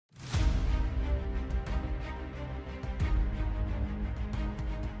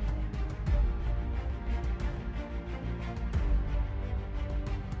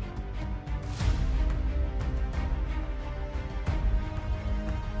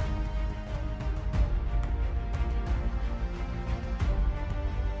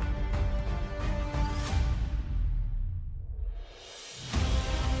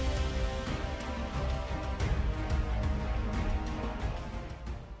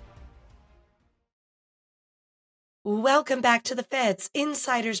Welcome back to the Feds,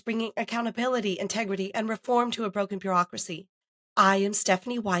 insiders bringing accountability, integrity, and reform to a broken bureaucracy. I am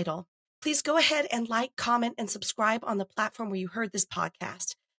Stephanie Weidel. Please go ahead and like, comment, and subscribe on the platform where you heard this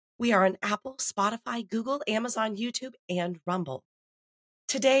podcast. We are on Apple, Spotify, Google, Amazon, YouTube, and Rumble.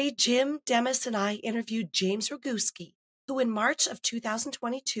 Today, Jim, Demis, and I interviewed James Roguski, who in March of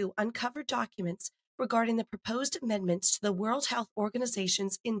 2022 uncovered documents regarding the proposed amendments to the World Health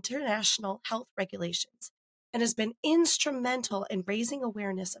Organization's international health regulations, and has been instrumental in raising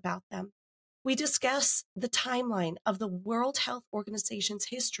awareness about them. We discuss the timeline of the World Health Organization's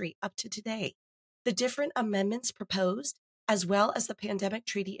history up to today, the different amendments proposed, as well as the pandemic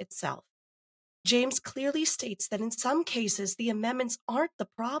treaty itself. James clearly states that in some cases, the amendments aren't the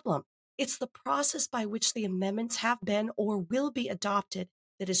problem. It's the process by which the amendments have been or will be adopted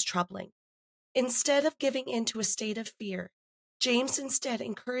that is troubling. Instead of giving into a state of fear, James instead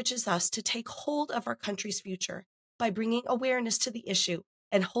encourages us to take hold of our country's future by bringing awareness to the issue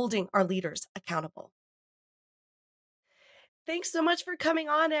and holding our leaders accountable. Thanks so much for coming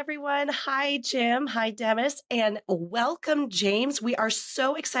on, everyone. Hi, Jim. Hi, Demis. And welcome, James. We are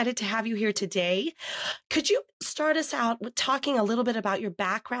so excited to have you here today. Could you start us out with talking a little bit about your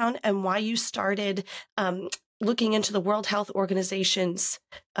background and why you started looking into the World Health Organization's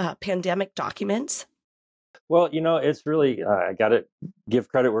pandemic documents? Well, it's really, I got to give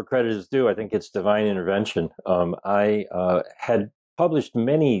credit where credit is due. I think it's divine intervention. I had published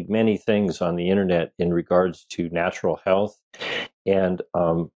many, many things on the internet in regards to natural health. And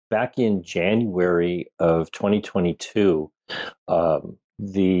back in January of 2022,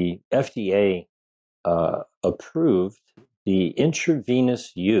 the FDA approved the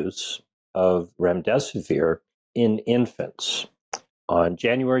intravenous use of remdesivir in infants on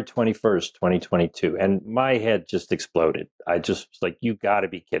January 21st, 2022. And my head just exploded. I just was like, you got to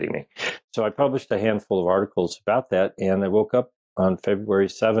be kidding me. So I published a handful of articles about that. And I woke up on February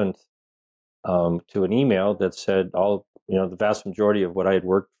 7th to an email that said the vast majority of what I had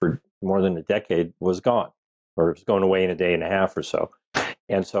worked for more than a decade was gone, or it was going away in a day and a half or so.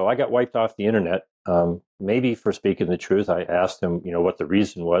 And so I got wiped off the internet. Maybe for speaking the truth, I asked them, what the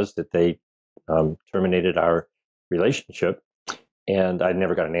reason was that they terminated our relationship. And I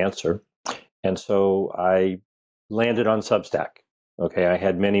never got an answer. And so I landed on Substack. Okay, I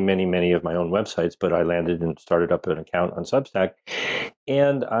had many, many, many of my own websites, but I landed and started up an account on Substack.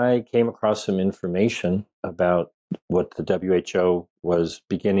 And I came across some information about what the WHO was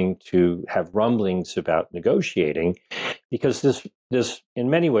beginning to have rumblings about negotiating, because this, in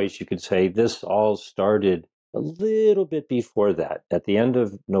many ways, you could say this all started a little bit before that. At the end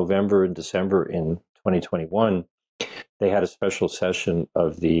of November and December in 2021, they had a special session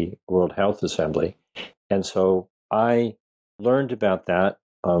of the World Health Assembly. And so I learned about that,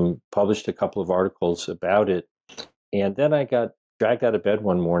 published a couple of articles about it. And then I got dragged out of bed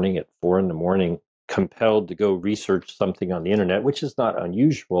one morning at 4 a.m, compelled to go research something on the internet, which is not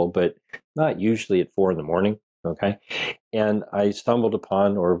unusual, but not usually at 4 a.m. Okay. And I stumbled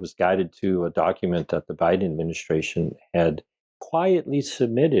upon, or was guided to, a document that the Biden administration had quietly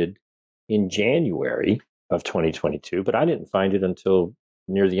submitted in January of 2022, but I didn't find it until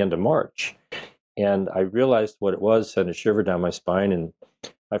near the end of March. And I realized what it was, sent a shiver down my spine, and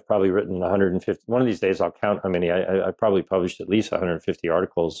I've probably written 150. One of these days I'll count how many. I probably published at least 150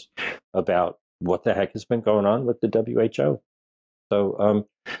 articles about what the heck has been going on with the WHO. So,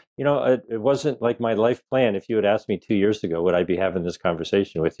 it wasn't like my life plan. If you had asked me 2 years ago, would I be having this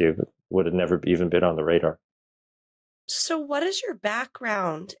conversation with you, it would have never even been on the radar. So what is your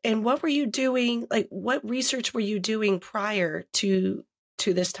background and what were you doing? Like, what research were you doing prior to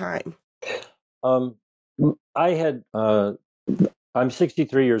this time? I'm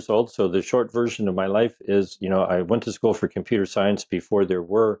 63 years old. So the short version of my life is, I went to school for computer science before there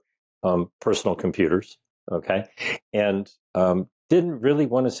were personal computers. Okay. And didn't really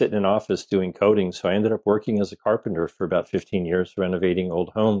want to sit in an office doing coding. So I ended up working as a carpenter for about 15 years, renovating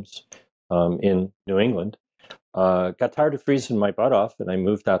old homes in New England. Got tired of freezing my butt off, and I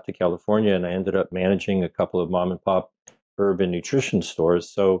moved out to California, and I ended up managing a couple of mom and pop urban nutrition stores.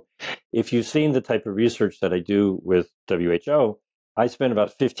 So if you've seen the type of research that I do with WHO, I spent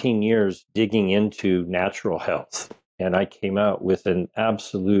about 15 years digging into natural health, and I came out with an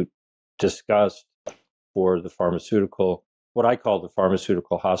absolute disgust for what I call the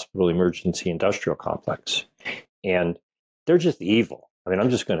pharmaceutical hospital emergency industrial complex. And they're just evil. I mean,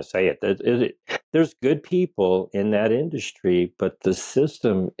 I'm just going to say it. There's good people in that industry, but the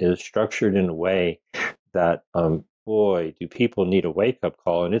system is structured in a way that, boy, do people need a wake-up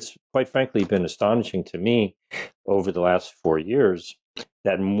call. And it's quite frankly been astonishing to me over the last 4 years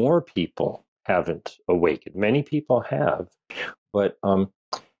that more people haven't awakened. Many people have, but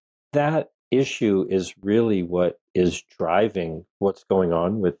that issue is really what is driving what's going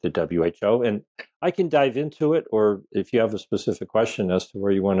on with the WHO. And I can dive into it, or if you have a specific question as to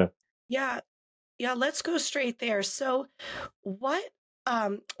where you want to. Yeah, yeah, let's go straight there. So, what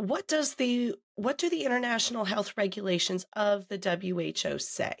what do the international health regulations of the WHO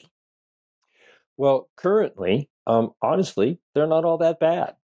say? Well, currently, honestly, they're not all that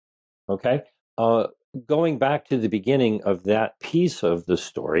bad. Okay. Uh, Going back to the beginning of that piece of the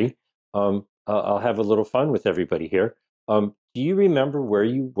story, I'll have a little fun with everybody here. Do you remember where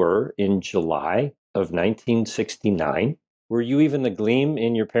you were in July of 1969? Were you even the gleam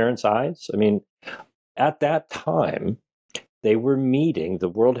in your parents' eyes? I mean, at that time, they were meeting, the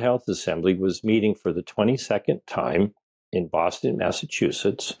World Health Assembly was meeting for the 22nd time in Boston,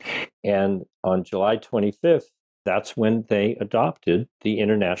 Massachusetts. And on July 25th, that's when they adopted the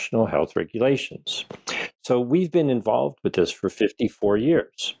international health regulations. So we've been involved with this for 54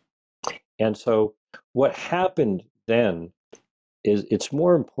 years. And so what happened then is it's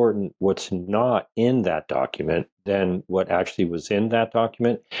more important what's not in that document than what actually was in that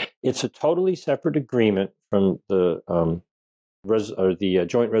document. It's a totally separate agreement from the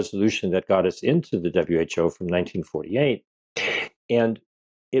joint resolution that got us into the WHO from 1948, and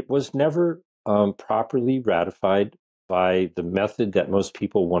it was never properly ratified by the method that most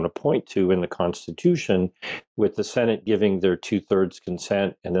people want to point to in the Constitution, with the Senate giving their 2/3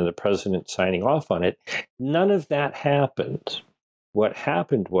 consent and then the president signing off on it. None of that happened. What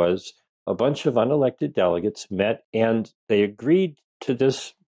happened was a bunch of unelected delegates met and they agreed to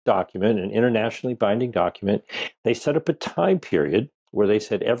this document, an internationally binding document. They set up a time period where they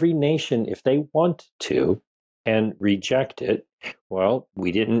said every nation, if they want to, can reject it. Well,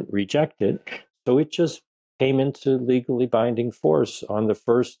 we didn't reject it. So it just came into legally binding force on the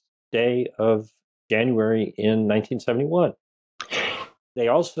first day of January in 1971. They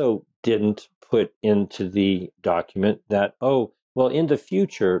also didn't put into the document that, oh, well, in the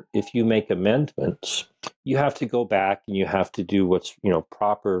future, if you make amendments, you have to go back and you have to do what's,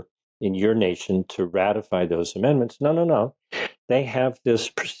 proper in your nation to ratify those amendments. No, no, no. They have this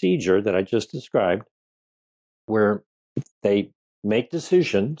procedure that I just described where they make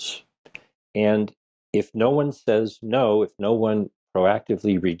decisions, and if no one says no, if no one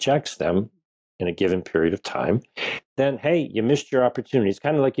proactively rejects them in a given period of time, then hey, you missed your opportunity. It's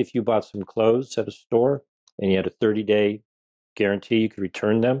kind of like if you bought some clothes at a store and you had a 30-day guarantee you could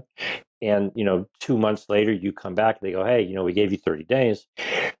return them. And 2 months later you come back, they go, hey, we gave you 30 days.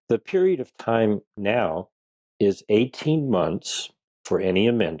 The period of time now is 18 months for any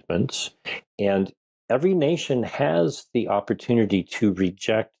amendments, and every nation has the opportunity to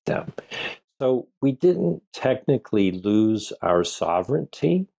reject them. So we didn't technically lose our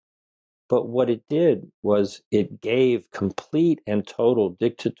sovereignty, but what it did was it gave complete and total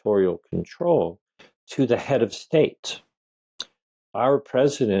dictatorial control to the head of state. Our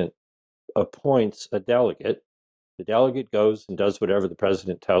president appoints a delegate. The delegate goes and does whatever the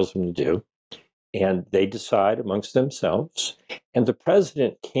president tells him to do, and they decide amongst themselves. And the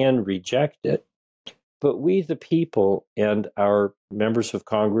president can reject it, but we, the people, and our members of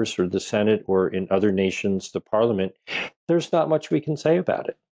Congress or the Senate or in other nations, the parliament, there's not much we can say about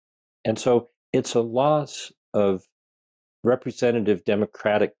it. And so it's a loss of representative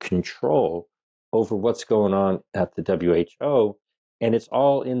democratic control over what's going on at the WHO, and it's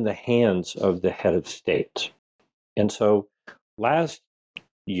all in the hands of the head of state. And so last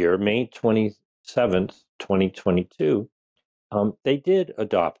year, May 27th, 2022, they did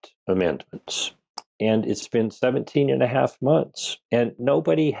adopt amendments. And it's been 17 and a half months, and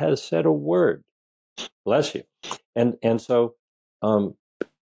nobody has said a word. Bless you. And so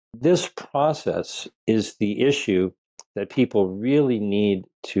this process is the issue that people really need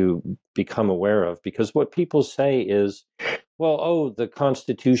to become aware of, because what people say is, well, oh, the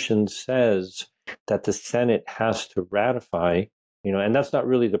Constitution says that the Senate has to ratify, and that's not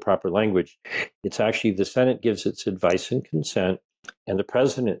really the proper language. It's actually the Senate gives its advice and consent, and the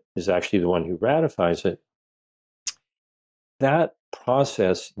president is actually the one who ratifies it. That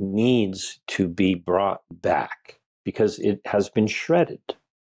process needs to be brought back because it has been shredded.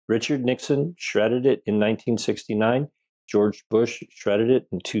 Richard Nixon shredded it in 1969. George Bush shredded it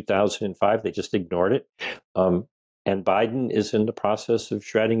in 2005. They just ignored it. And Biden is in the process of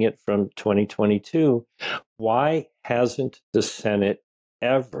shredding it from 2022. Why hasn't the Senate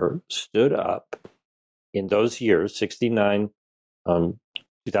ever stood up in those years, 69,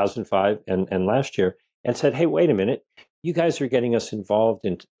 2005, and last year, and said, hey, wait a minute, you guys are getting us involved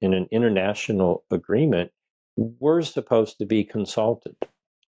in an international agreement. We're supposed to be consulted.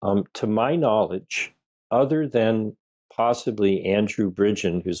 To my knowledge, other than possibly Andrew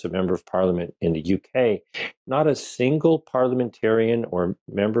Bridgen, who's a member of parliament in the UK, not a single parliamentarian or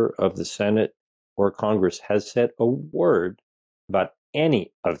member of the Senate or Congress has said a word about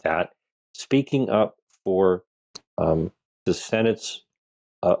any of that, speaking up for the Senate's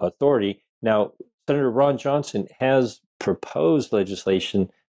authority. Now, Senator Ron Johnson has proposed legislation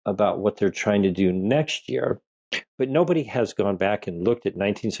about what they're trying to do next year, but nobody has gone back and looked at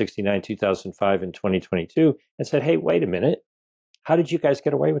 1969, 2005, and 2022 and said, hey, wait a minute. How did you guys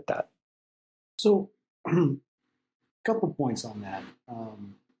get away with that? So, a couple points on that.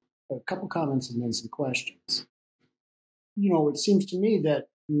 A couple comments and then some questions. It seems to me that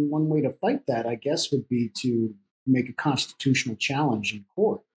one way to fight that, I guess, would be to make a constitutional challenge in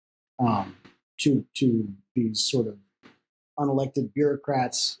court to these sort of unelected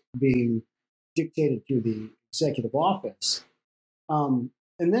bureaucrats being dictated through the executive office. And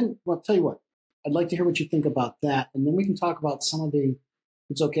then, well, I'll tell you what, I'd like to hear what you think about that. And then we can talk about some of the,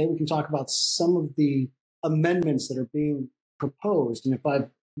 it's okay, we can talk about some of the amendments that are being proposed. And if I've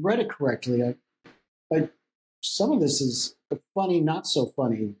read it correctly, some of this is a funny, not so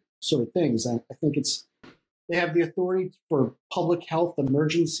funny sort of things. I think they have the authority for public health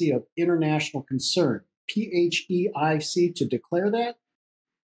emergency of international concern, PHEIC, to declare that.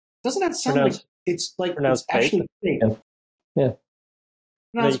 Doesn't that sound like it's actually fake? Yeah.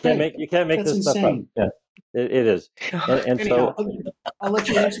 No, you can't make That's this insane. stuff up. Yeah, it is. And anyhow, so I'll let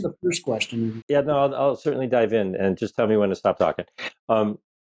you answer the first question. Yeah, no, I'll certainly dive in and just tell me when to stop talking.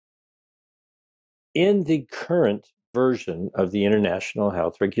 In the current version of the International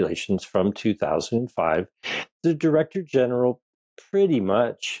Health Regulations from 2005, the Director General pretty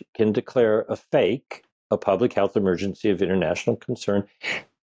much can declare a public health emergency of international concern,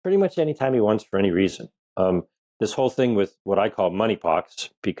 pretty much anytime he wants for any reason. This whole thing with what I call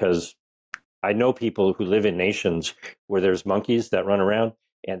moneypox, because I know people who live in nations where there's monkeys that run around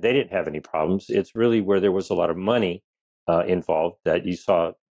and they didn't have any problems. It's really where there was a lot of money involved that you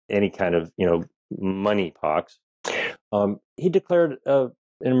saw any kind of, money pox. He declared an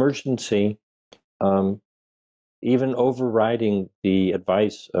emergency, even overriding the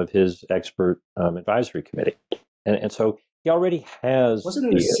advice of his expert advisory committee. And so he already has.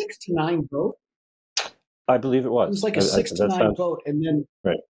 Wasn't it a 6-9 vote? I believe it was. It was like a 6-9 vote, and then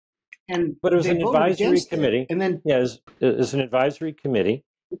right. But it was an advisory committee. And then it's an advisory committee.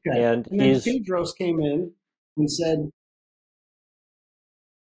 Okay. And then Tedros came in and said,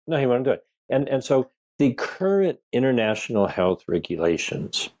 no, he wouldn't do it. And so the current international health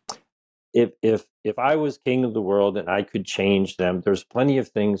regulations, if I was king of the world and I could change them, there's plenty of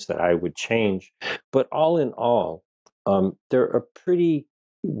things that I would change. But all in all, they're a pretty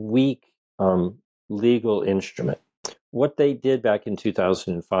weak legal instrument. What they did back in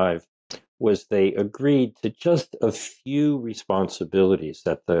 2005 was they agreed to just a few responsibilities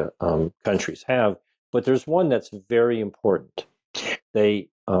that the countries have, but there's one that's very important. They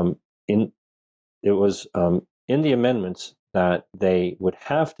it was in the amendments that they would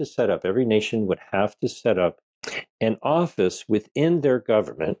have to set up, every nation would have to set up an office within their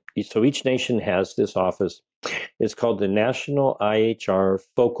government. So each nation has this office. It's called the National IHR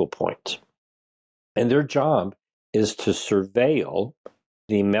Focal Point. And their job is to surveil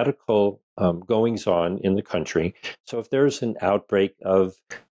the medical goings on in the country. So if there's an outbreak of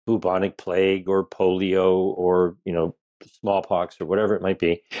bubonic plague or polio or, smallpox or whatever it might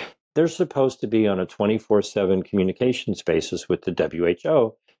be, they're supposed to be on a 24/7 communications basis with the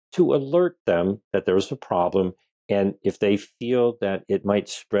WHO to alert them that there's a problem. And if they feel that it might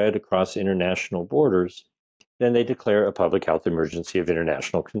spread across international borders, then they declare a public health emergency of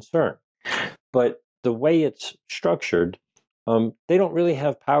international concern. But the way it's structured, they don't really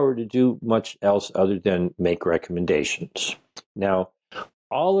have power to do much else other than make recommendations. Now,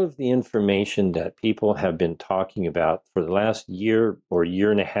 all of the information that people have been talking about for the last year or year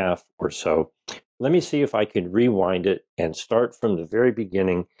and a half or so, let me see if I can rewind it and start from the very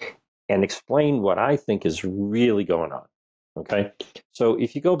beginning and explain what I think is really going on. Okay? So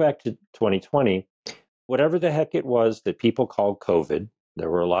if you go back to 2020, whatever the heck it was that people called COVID, there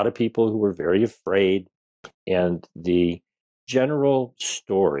were a lot of people who were very afraid. And the general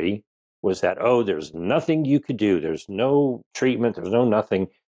story was that, there's nothing you could do. There's no treatment. There's no nothing.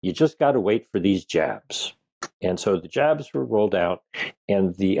 You just got to wait for these jabs. And so the jabs were rolled out.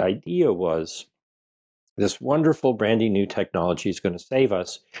 And the idea was this wonderful, brandy new technology is going to save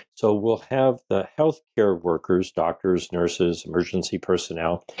us. So we'll have the healthcare workers, doctors, nurses, emergency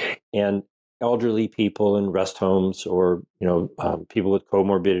personnel, and elderly people in rest homes, or people with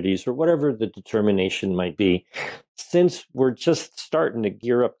comorbidities, or whatever the determination might be. Since we're just starting to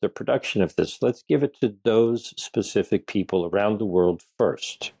gear up the production of this, let's give it to those specific people around the world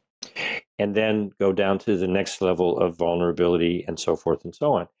first, and then go down to the next level of vulnerability and so forth and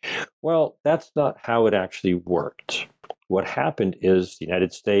so on. Well, that's not how it actually worked. What happened is the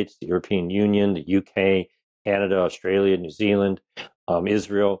United States, the European Union, the UK, Canada, Australia, New Zealand,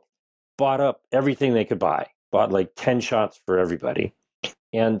 Israel bought up everything they could buy, bought like 10 shots for everybody.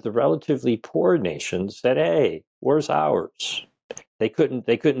 And the relatively poor nations said, hey, where's ours? They couldn't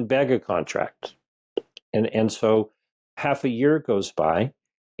beg a contract. And so half a year goes by,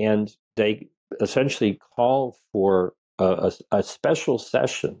 and they essentially call for a special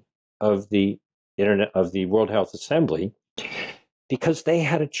session of the World Health Assembly, because they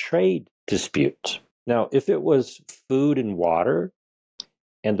had a trade dispute. Now, if it was food and water,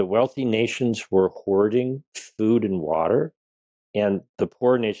 and the wealthy nations were hoarding food and water, and the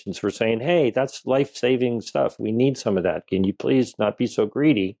poor nations were saying, hey, that's life-saving stuff, we need some of that, can you please not be so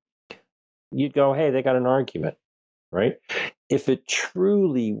greedy? You'd go, hey, they got an argument, right? If it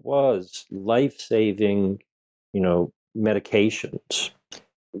truly was life-saving, medications,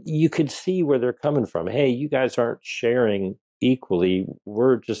 you could see where they're coming from. Hey, you guys aren't sharing equally.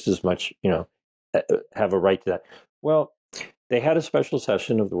 We're just as much, have a right to that. Well, they had a special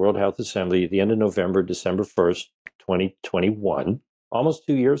session of the World Health Assembly at the end of November, December 1st, 2021, almost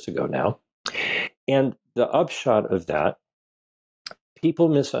 2 years ago now. And the upshot of that, people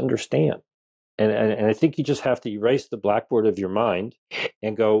misunderstand. And I think you just have to erase the blackboard of your mind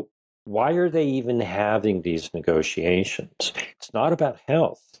and go, why are they even having these negotiations? It's not about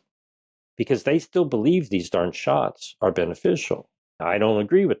health, because they still believe these darn shots are beneficial. I don't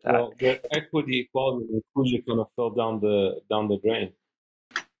agree with that. Well, the equity, equality, and inclusion kind of fell down the drain.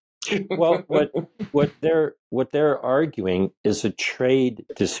 Well, what they're arguing is a trade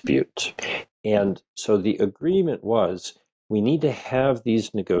dispute. And so the agreement was, we need to have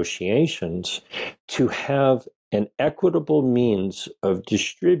these negotiations to have an equitable means of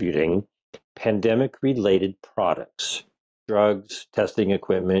distributing pandemic-related products, drugs, testing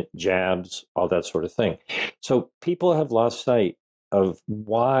equipment, jabs, all that sort of thing. So people have lost sight of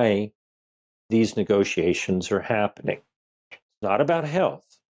why these negotiations are happening. It's not about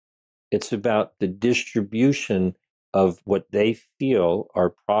health. It's about the distribution of what they feel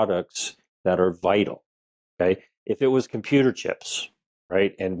are products that are vital. Okay. If it was computer chips,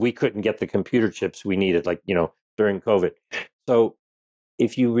 right, and we couldn't get the computer chips we needed, like, during COVID. So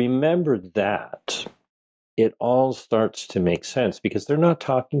if you remember that, it all starts to make sense, because they're not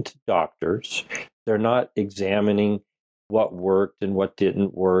talking to doctors. They're not examining what worked and what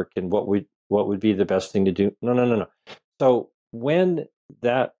didn't work and what would be the best thing to do. No. So when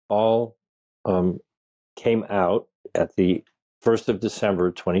that all came out at the 1st of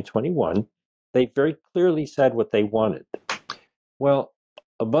December 2021, they very clearly said what they wanted. Well,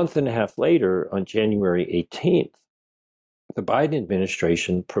 a month and a half later, on January 18th, the Biden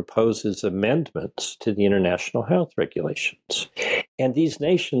administration proposes amendments to the international health regulations. And these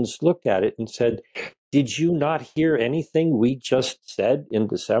nations looked at it and said, did you not hear anything we just said in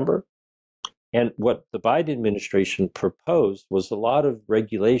December? And what the Biden administration proposed was a lot of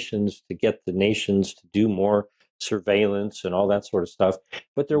regulations to get the nations to do more surveillance and all that sort of stuff.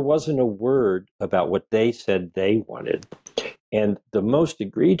 But there wasn't a word about what they said they wanted. And the most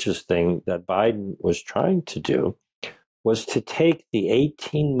egregious thing that Biden was trying to do was to take the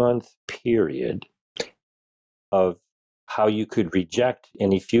 18-month period of how you could reject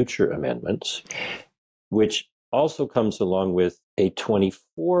any future amendments, which also comes along with a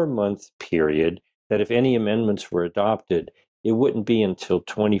 24-month period that if any amendments were adopted, it wouldn't be until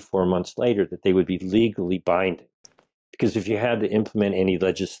 24 months later that they would be legally binding. Because if you had to implement any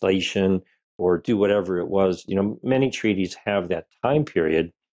legislation or do whatever it was, many treaties have that time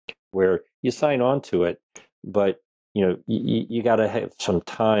period where you sign on to it, but you got to have some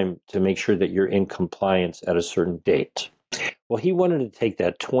time to make sure that you're in compliance at a certain date. Well, he wanted to take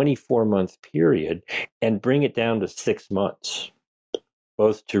that 24-month period and bring it down to 6 months,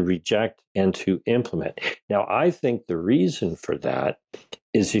 both to reject and to implement. Now, I think the reason for that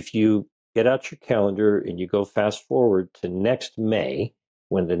is, if you get out your calendar and you go fast forward to next May,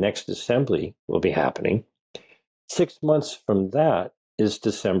 when the next assembly will be happening, 6 months from that is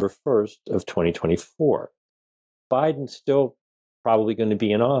December 1st of 2024. Biden's still probably going to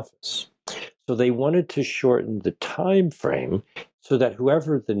be in office. So they wanted to shorten the time frame so that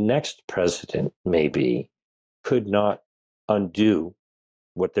whoever the next president may be could not undo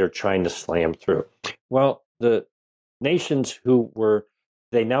what they're trying to slam through. Well, the nations who were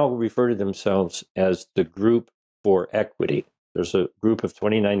they now refer to themselves as the Group for Equity. There's a group of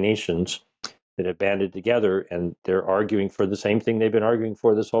 29 nations that have banded together, and they're arguing for the same thing they've been arguing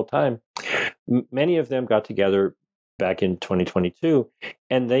for this whole time. Many of them got together back in 2022,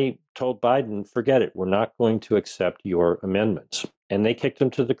 and they told Biden, forget it, we're not going to accept your amendments. And they kicked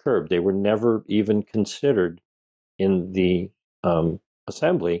them to the curb. They were never even considered in the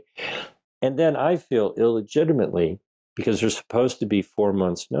assembly. And then I feel illegitimately, because there's supposed to be 4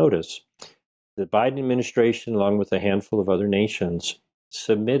 months' notice, the Biden administration, along with a handful of other nations,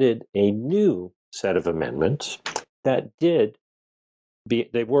 submitted a new set of amendments that they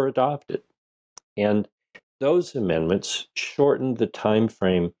were adopted. And those amendments shortened the time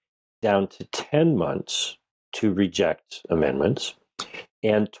frame down to 10 months to reject amendments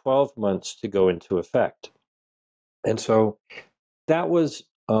and 12 months to go into effect. And so that was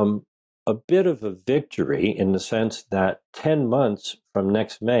a bit of a victory in the sense that 10 months from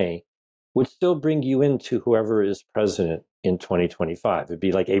next May would still bring you into whoever is president in 2025. It'd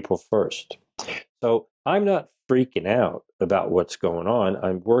be like April 1st. So I'm not freaking out about what's going on.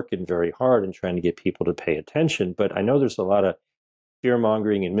 I'm working very hard and trying to get people to pay attention, but I know there's a lot of fear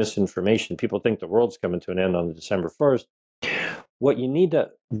mongering and misinformation. People think the world's coming to an end on December 1st. What you need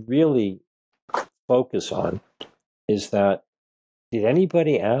to really focus on is that, did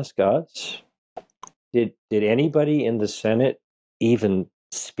anybody ask us? Did anybody in the Senate even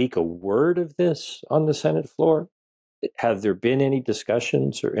speak a word of this on the Senate floor? Have there been any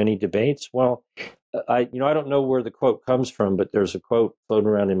discussions or any debates? Well, I don't know where the quote comes from, but there's a quote floating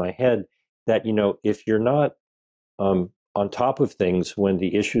around in my head that, if you're not on top of things when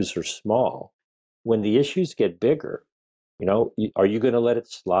the issues are small, when the issues get bigger, are you going to let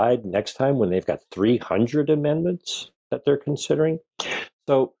it slide next time when they've got 300 amendments that they're considering?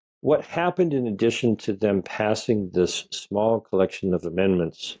 So what happened, in addition to them passing this small collection of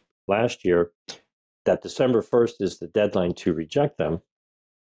amendments last year, that December 1st is the deadline to reject them,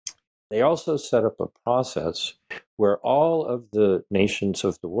 they also set up a process where all of the nations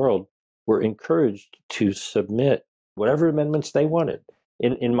of the world were encouraged to submit whatever amendments they wanted.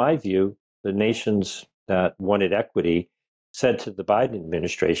 In my view, the nations that wanted equity said to the Biden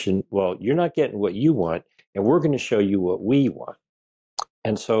administration, well, you're not getting what you want, and we're going to show you what we want.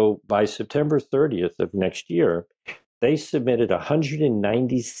 And so by September 30th of next year, they submitted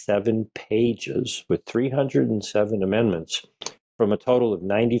 197 pages with 307 amendments from a total of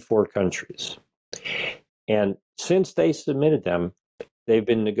 94 countries. And since they submitted them, they've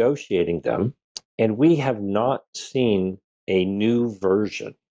been negotiating them, and we have not seen a new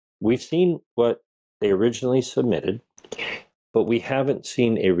version. We've seen what they originally submitted, but we haven't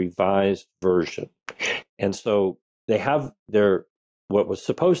seen a revised version. And so they have what was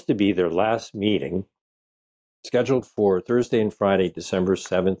supposed to be their last meeting scheduled for Thursday and Friday, December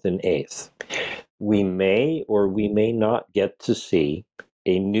 7th and 8th. We may or we may not get to see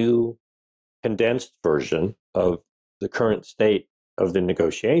a new condensed version of the current state of the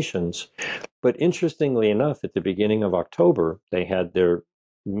negotiations. But interestingly enough, at the beginning of October, they had their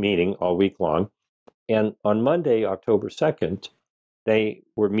meeting all week long. And on Monday, October 2nd, they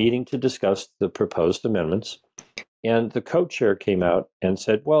were meeting to discuss the proposed amendments. And the co-chair came out and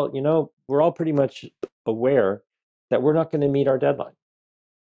said, well, we're all pretty much aware that we're not going to meet our deadline.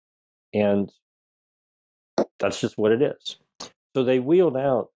 And that's just what it is. So they wheeled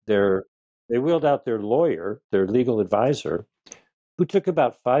out their lawyer, their legal advisor, who took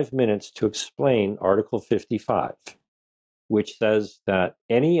about 5 minutes to explain Article 55, which says that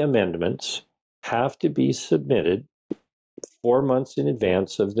any amendments have to be submitted 4 months in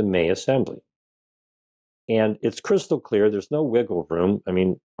advance of the May Assembly. And it's crystal clear. There's no wiggle room. I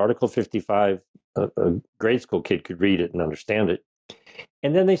mean, Article 55, a grade school kid could read it and understand it.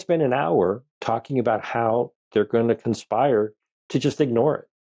 And then they spent an hour talking about how they're going to conspire to just ignore it.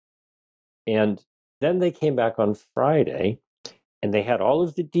 And then they came back on Friday and they had all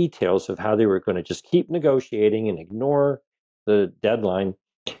of the details of how they were going to just keep negotiating and ignore the deadline.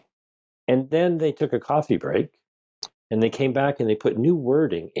 And then they took a coffee break and they came back and they put new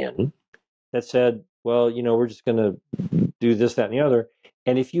wording in that said, well, we're just going to do this, that, and the other.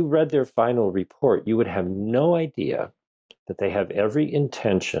 And if you read their final report, you would have no idea that they have every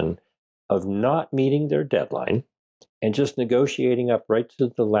intention of not meeting their deadline and just negotiating up right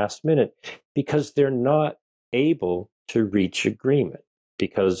to the last minute, because they're not able to reach agreement,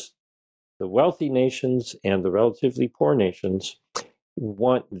 because the wealthy nations and the relatively poor nations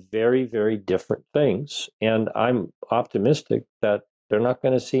want very, very different things. And I'm optimistic that they're not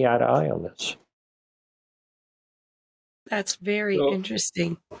going to see eye to eye on this. That's very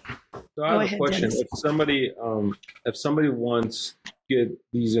interesting. So I have a question. Dennis. If somebody wants get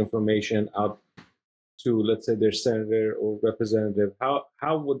these information out to, let's say, their senator or representative?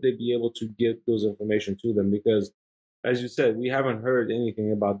 How would they be able to get those information to them? Because, as you said, we haven't heard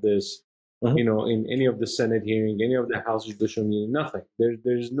anything about this, Mhm. in any of the Senate hearing, any of the House Judicial meeting, nothing.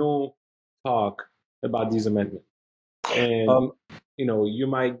 There's no talk about these amendments. And Um, you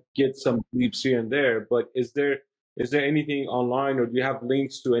might get some leaps here and there, but is there anything online, or do you have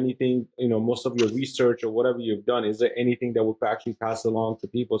links to anything, most of your research or whatever you've done? Is there anything that we could actually pass along to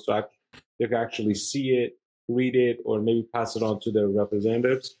people so they can actually see it, read it, or maybe pass it on to their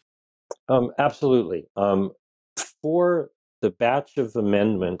representatives? Absolutely. For the batch of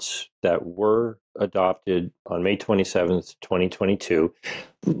amendments that were adopted on May 27th, 2022,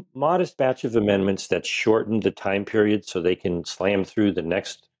 modest batch of amendments that shortened the time period so they can slam through the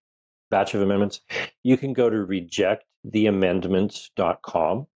next batch of amendments, you can go to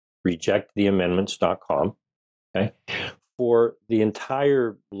rejecttheamendments.com, rejecttheamendments.com. Okay. For the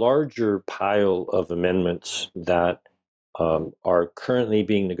entire larger pile of amendments that are currently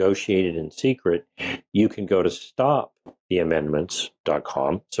being negotiated in secret, you can go to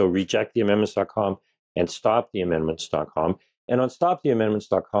stoptheamendments.com. So rejecttheamendments.com and stoptheamendments.com. And on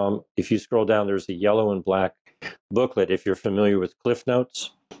stoptheamendments.com, if you scroll down, there's a yellow and black booklet. If you're familiar with Cliff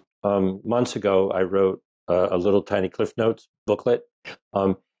Notes, months ago, I wrote a little tiny Cliff Notes booklet.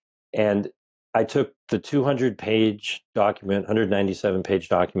 And I took the 200-page document, 197-page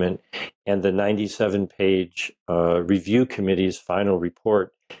document, and the 97-page review committee's final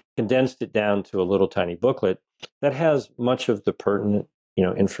report, condensed it down to a little tiny booklet that has much of the pertinent,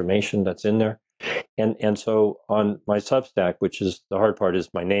 information that's in there. And so on my Substack, which is the hard part,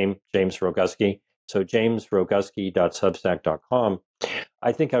 is my name, James Roguski. So jamesroguski.substack.com.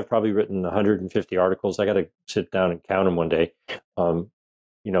 I think I've probably written 150 articles. I got to sit down and count them one day.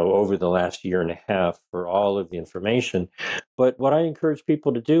 Over the last year and a half for all of the information. But what I encourage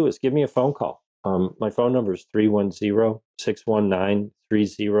people to do is give me a phone call. My phone number is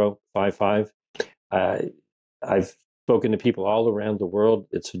 310-619-3055. I've spoken to people all around the world.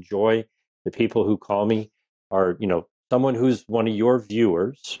 It's a joy. The people who call me are, someone who's one of your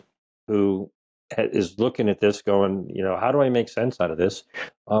viewers who is looking at this going, how do I make sense out of this?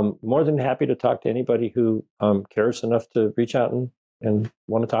 More than happy to talk to anybody who cares enough to reach out and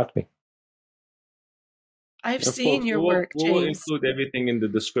want to talk to me. I've Of seen course, your work, we will James. include everything in the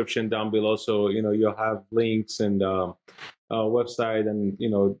description down below. So you'll have links and website and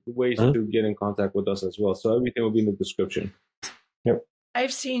ways Mhm. to get in contact with us as well. So everything will be in the description. Yep.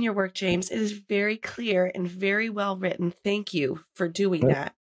 I've seen your work, James. It is very clear and very well written. Thank you for doing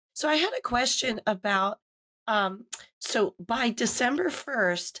that. So I had a question about, so by December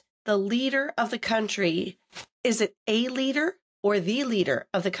 1st, the leader of the country, is it a leader or the leader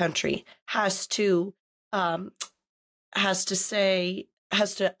of the country, has to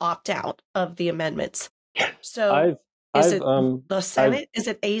opt out of the amendments? So is it the Senate? Is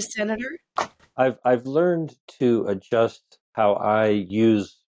it a senator? I've learned to adjust how I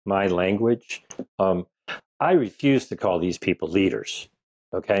use my language. I refuse to call these people leaders.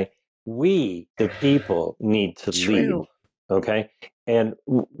 Okay, we the people need to lead. True. Okay, and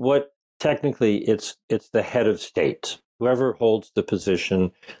what technically it's the head of state, whoever holds the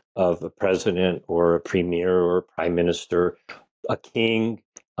position of a president or a premier or a prime minister, a king,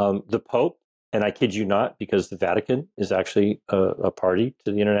 the Pope. And I kid you not, because the Vatican is actually a party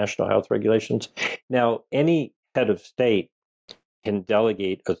to the international health regulations. Now, any head of state can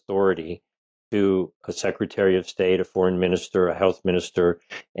delegate authority to a secretary of state, a foreign minister, a health minister,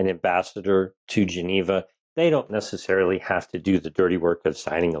 an ambassador to Geneva. They don't necessarily have to do the dirty work of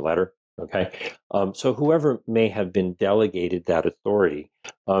signing a letter. Okay. So whoever may have been delegated that authority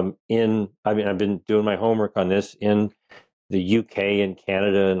I've been doing my homework on this in the UK and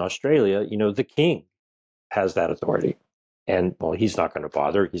Canada and Australia, the king has that authority. And well, he's not going to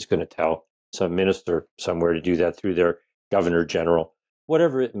bother. He's going to tell some minister somewhere to do that through their governor general,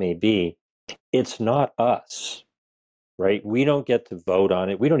 whatever it may be. It's not us, right? We don't get to vote on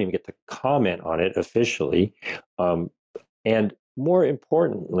it. We don't even get to comment on it officially. And more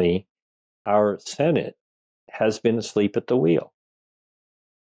importantly, our Senate has been asleep at the wheel.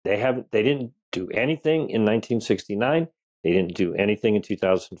 They didn't do anything in 1969. They didn't do anything in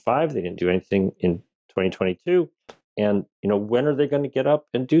 2005. They didn't do anything in 2022. And, when are they going to get up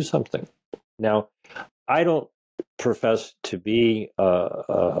and do something? Now, I don't profess to be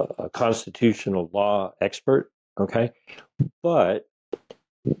a constitutional law expert, okay? But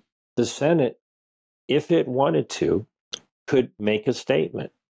the Senate, if it wanted to, could make a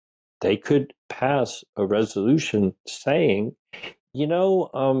statement. They could pass a resolution saying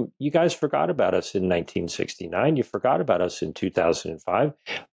you guys forgot about us in 1969. You forgot about us in 2005.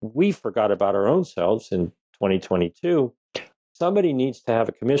 We forgot about our own selves in 2022. Somebody needs to have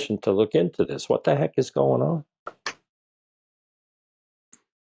a commission to look into this. What the heck is going on?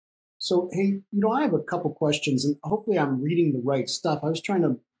 So, hey, I have a couple questions, and hopefully I'm reading the right stuff. I was trying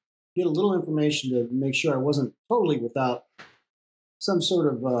to get a little information to make sure I wasn't totally without some sort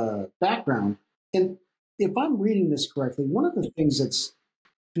of background. And if I'm reading this correctly, one of the things that's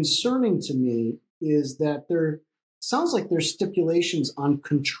concerning to me is that there sounds like there's stipulations on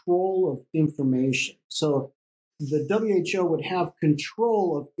control of information. So the WHO would have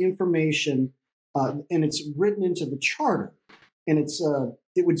control of information, and it's written into the charter, and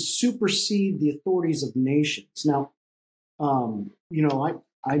it would supersede the authorities of nations. Now, I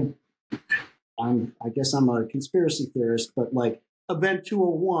guess I'm a conspiracy theorist, but like Event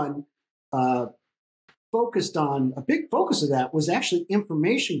 201 focused on a big focus of that was actually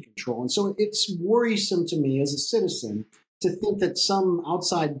information control. And so it's worrisome to me as a citizen to think that some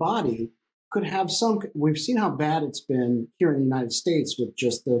outside body could have we've seen how bad it's been here in the United States with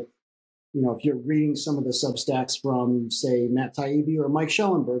just if you're reading some of the Substacks from, say, Matt Taibbi or Mike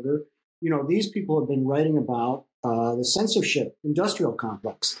Schellenberger, these people have been writing about the censorship industrial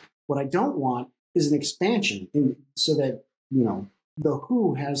complex. What I don't want is an expansion so that, the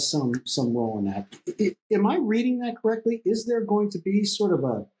WHO has some role in that. Am I reading that correctly? Is there going to be sort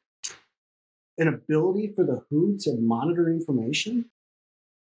of an ability for the WHO to monitor information?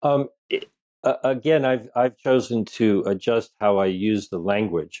 Again, I've chosen to adjust how I use the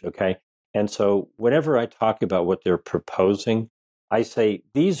language. Okay, and so whenever I talk about what they're proposing, I say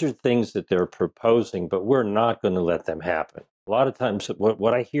these are things that they're proposing, but we're not going to let them happen. A lot of times,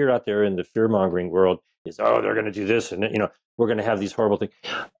 what I hear out there in the fear mongering world is, oh, they're going to do this, and we're going to have these horrible things.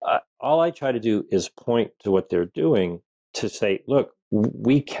 All I try to do is point to what they're doing to say, look,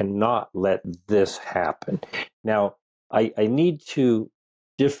 we cannot let this happen. Now, I need to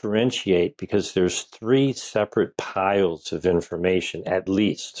differentiate because there's three separate piles of information, at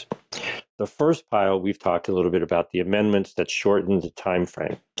least. The first pile, we've talked a little bit about the amendments that shorten the time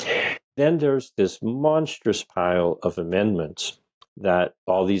frame. Then there's this monstrous pile of amendments that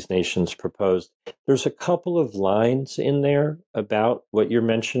all these nations proposed. There's a couple of lines in there about what you're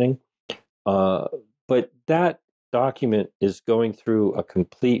mentioning, but that document is going through a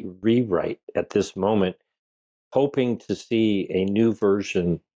complete rewrite at this moment, hoping to see a new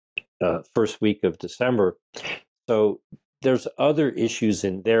version first week of December. So there's other issues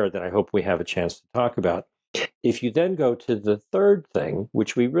in there that I hope we have a chance to talk about. If you then go to the third thing,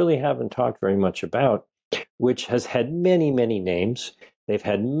 which we really haven't talked very much about, which has had many, many names. They've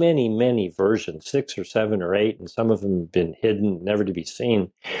had many, many versions, 6 or 7 or 8, and some of them have been hidden, never to be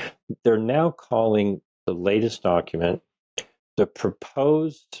seen. They're now calling the latest document the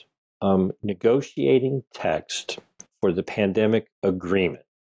proposed negotiating text for the pandemic agreement.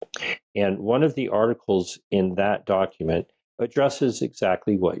 And one of the articles in that document addresses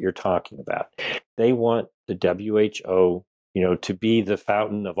exactly what you're talking about. They want the WHO, to be the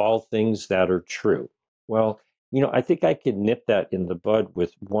fountain of all things that are true. Well, I think I could nip that in the bud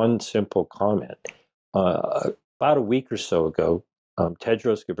with one simple comment. About a week or so ago,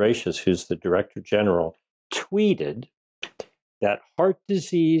 Tedros Ghebreyesus, who's the Director General, tweeted that heart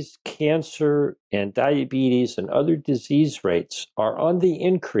disease, cancer, and diabetes and other disease rates are on the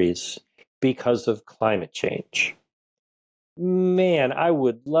increase because of climate change. Man, I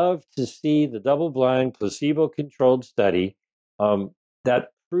would love to see the double-blind, placebo-controlled study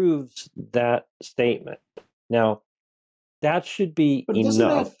that proves that statement. Now, that should be But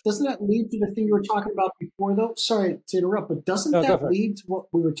enough. doesn't that lead to the thing you were talking about before, though? Sorry to interrupt, but doesn't that lead to what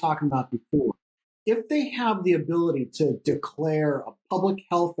we were talking about before? If they have the ability to declare a public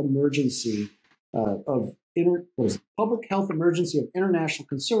health emergency public health emergency of international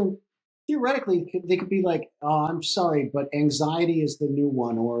concern, theoretically they could be like, "Oh, I'm sorry, but anxiety is the new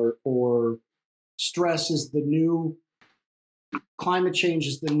one, or stress is the new, climate change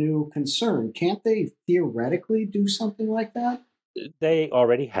is the new concern." Can't they theoretically do something like that? They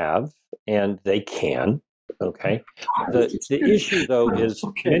already have, and they can. Okay. The issue, though, is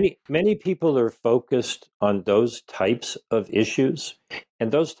many people are focused on those types of issues,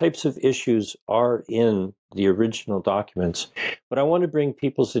 and those types of issues are in the original documents. But I want to bring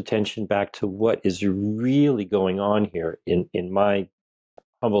people's attention back to what is really going on here, in my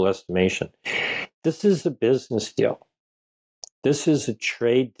humble estimation. This is a business deal. This is a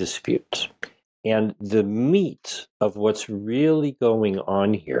trade dispute. And the meat of what's really going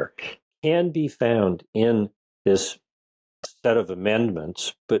on here can be found in this set of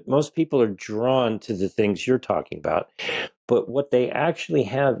amendments, but most people are drawn to the things you're talking about. But what they actually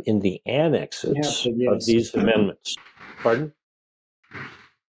have in the annexes of these amendments, pardon?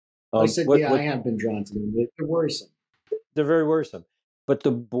 I said, I have been drawn to them. They're worrisome. They're very worrisome. But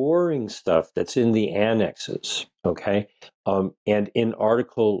the boring stuff that's in the annexes, okay, and in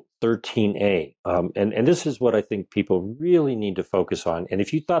Article 13A, and this is what I think people really need to focus on. And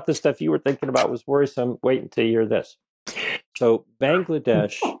if you thought the stuff you were thinking about was worrisome, wait until you hear this. So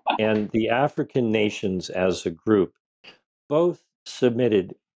Bangladesh and the African nations as a group both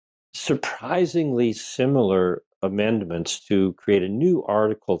submitted surprisingly similar amendments to create a new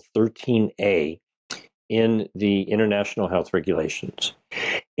Article 13A in the international health regulations.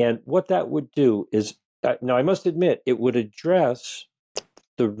 And what that would do is, now I must admit, it would address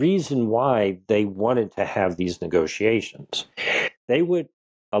the reason why they wanted to have these negotiations. They would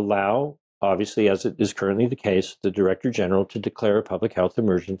allow, obviously, as it is currently the case, the Director General to declare a public health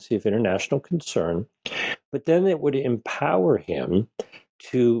emergency of international concern, but then it would empower him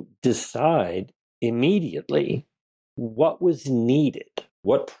to decide immediately what was needed,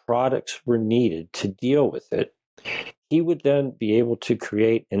 what products were needed to deal with it. He would then be able to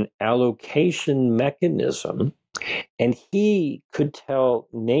create an allocation mechanism, and he could tell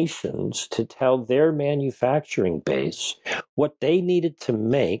nations to tell their manufacturing base what they needed to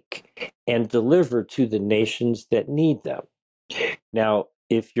make and deliver to the nations that need them. Now,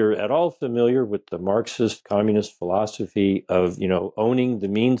 if you're at all familiar with the Marxist communist philosophy of, owning the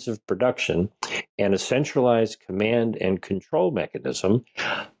means of production and a centralized command and control mechanism,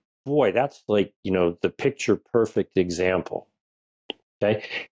 boy, that's like, the picture perfect example. Okay.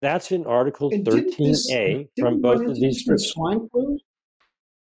 That's in Article 13A from both of these groups. Swine flu?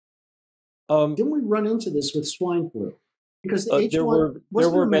 Didn't we run into this with swine flu? Because the H1 there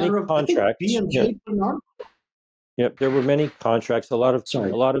were many contracts. BMJ put an article. Yep, there were many contracts. A lot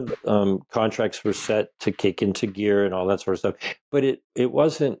of contracts were set to kick into gear and all that sort of stuff. But it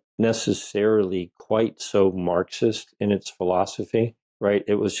wasn't necessarily quite so Marxist in its philosophy, right?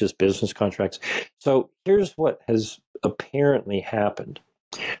 It was just business contracts. So here's what has apparently happened.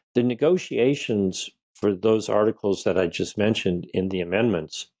 The negotiations for those articles that I just mentioned in the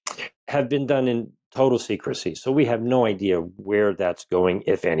amendments have been done in total secrecy. So we have no idea where that's going,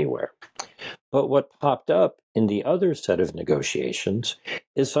 if anywhere. But what popped up in the other set of negotiations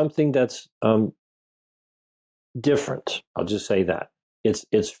is something that's different. I'll just say that.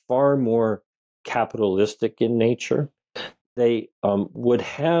 It's far more capitalistic in nature. They would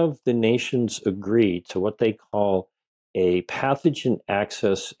have the nations agree to what they call a pathogen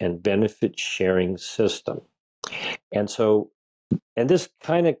access and benefit sharing system. And this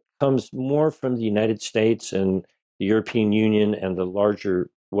kind of comes more from the United States and the European Union and the larger,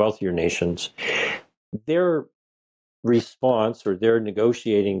 wealthier nations. Their response or their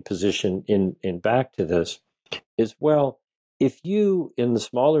negotiating position in back to this is, well, if you in the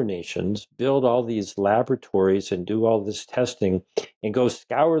smaller nations build all these laboratories and do all this testing and go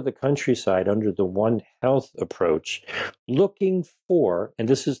scour the countryside under the One Health approach, looking for, and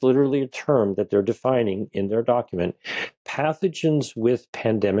this is literally a term that they're defining in their document, pathogens with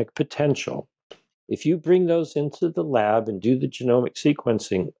pandemic potential. If you bring those into the lab and do the genomic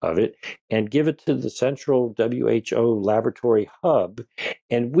sequencing of it and give it to the central WHO laboratory hub,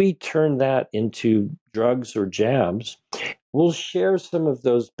 and we turn that into drugs or jabs, we'll share some of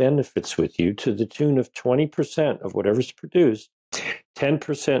those benefits with you to the tune of 20% of whatever's produced,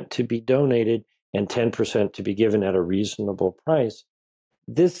 10% to be donated, and 10% to be given at a reasonable price.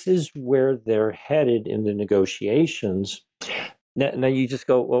 This is where they're headed in the negotiations. Now you just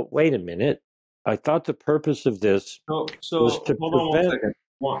go, well, wait a minute. I thought the purpose of this was to hold on 1 second.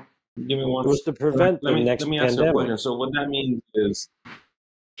 Give me one. Was to prevent the next let me ask you a pandemic. question. So what that means is,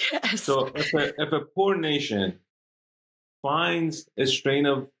 Yes. so if a poor nation finds a strain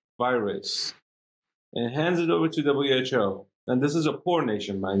of virus and hands it over to WHO, and this is a poor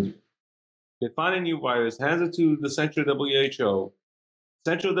nation, mind you, they find a new virus, hands it to the central WHO.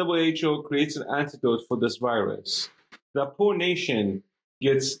 Central WHO creates an antidote for this virus. That poor nation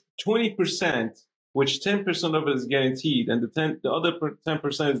gets 20%, which 10% of it is guaranteed, and the other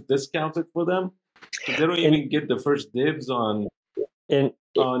 10% is discounted for them. So they don't even get the first dibs on the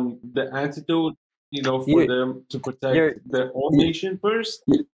antidote, for them to protect their own nation first.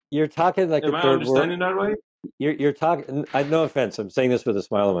 You're talking like Am a I third understanding that right? You're talking. No offense. I'm saying this with a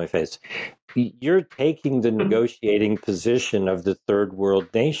smile on my face. You're taking the negotiating position of the third world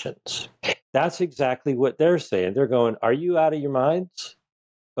nations. That's exactly what they're saying. They're going, "Are you out of your minds?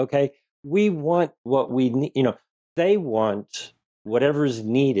 Okay, we want what we need." They want whatever is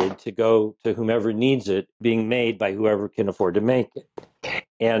needed to go to whomever needs it, being made by whoever can afford to make it.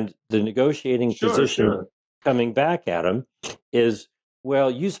 And the negotiating position coming back at them is,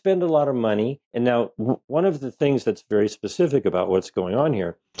 well, you spend a lot of money. And now, one of the things that's very specific about what's going on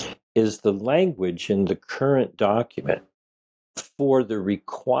here is the language in the current document for the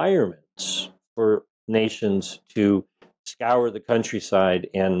requirements for nations to scour the countryside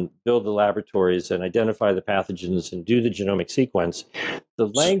and build the laboratories and identify the pathogens and do the genomic sequence. The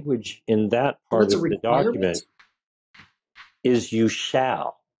language in that part of the document is you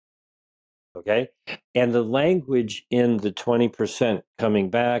shall. Okay. And the language in the 20% coming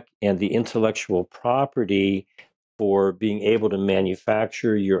back and the intellectual property for being able to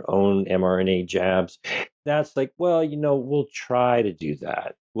manufacture your own mRNA jabs, that's like, well, we'll try to do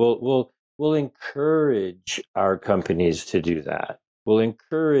that. We'll encourage our companies to do that. We'll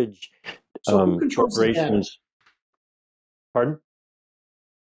encourage corporations. Pardon?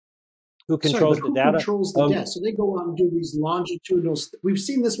 Who controls the data? Who controls the data? So they go out and do these longitudinal. We've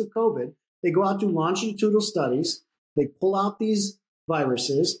seen this with COVID. They go out and do longitudinal studies. They pull out these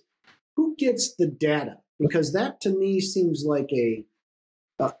viruses. Who gets the data? Because that to me seems like a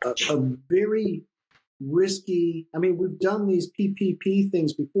very risky. I mean, we've done these PPP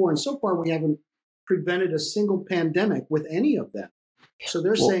things before, and so far we haven't prevented a single pandemic with any of them. So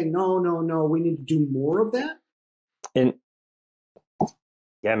they're saying, no, we need to do more of that. And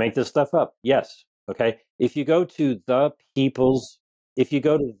can't make this stuff up. Yes. Okay. If you go to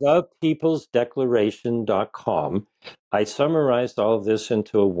thepeoplesdeclaration.com, I summarized all of this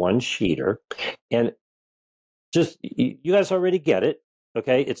into a one-sheeter, and just, you guys already get it.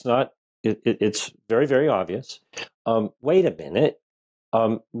 Okay. It's not, it's very, very obvious. Wait a minute.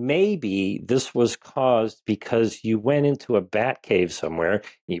 Maybe this was caused because you went into a bat cave somewhere, and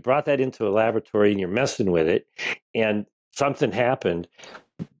you brought that into a laboratory and you're messing with it, and something happened.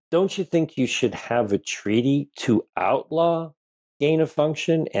 Don't you think you should have a treaty to outlaw gain of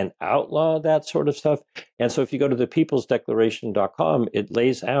function and outlaw that sort of stuff? And so if you go to thepeoplesdeclaration.com, it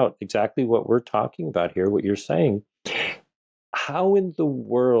lays out exactly what we're talking about here, what you're saying. How in the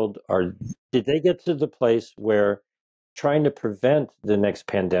world did they get to the place where trying to prevent the next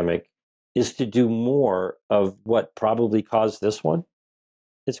pandemic is to do more of what probably caused this one?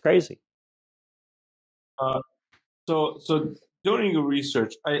 It's crazy. So during your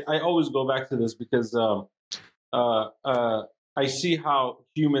research, I always go back to this because I see how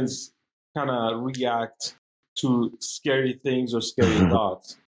humans kind of react to scary things or scary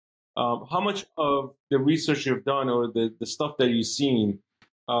thoughts. How much of the research you've done or the stuff that you've seen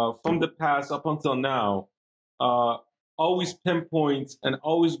from the past up until now always pinpoints and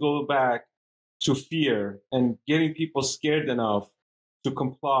always go back to fear and getting people scared enough to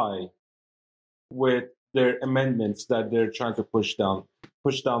comply with their amendments that they're trying to push down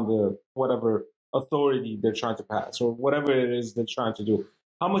the whatever authority they're trying to pass or whatever it is they're trying to do?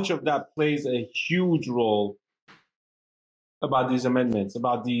 How much of that plays a huge role about these amendments,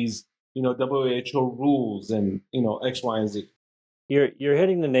 about these, WHO rules and, X, Y, and Z? You're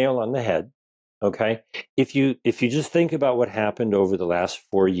hitting the nail on the head. Okay. If you just think about what happened over the last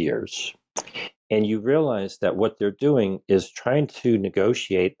 4 years, and you realize that what they're doing is trying to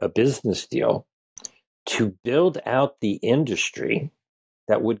negotiate a business deal to build out the industry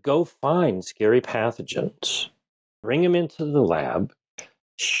that would go find scary pathogens, bring them into the lab,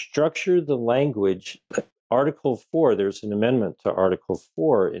 structure the language. Article 4, there's an amendment to Article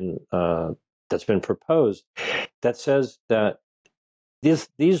 4 that's been proposed that says that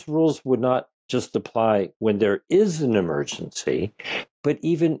these rules would not just apply when there is an emergency, but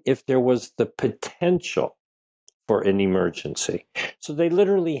even if there was the potential for an emergency. So they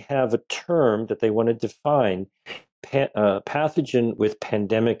literally have a term that they want to define, pathogen with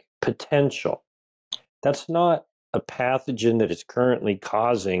pandemic potential. That's not a pathogen that is currently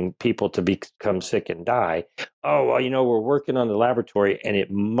causing people to become sick and die. Oh, well, we're working on the laboratory and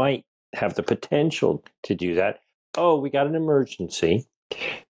it might have the potential to do that. Oh, we got an emergency.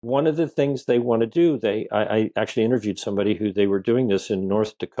 One of the things they want to do, I actually interviewed somebody who they were doing this in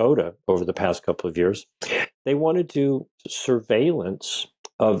North Dakota over the past couple of years. They want to do surveillance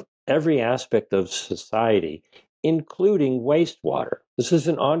of every aspect of society, including wastewater. This is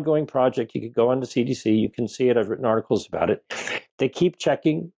an ongoing project. You could go on to CDC. You can see it. I've written articles about it. They keep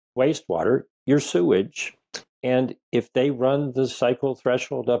checking wastewater, your sewage, and if they run the cycle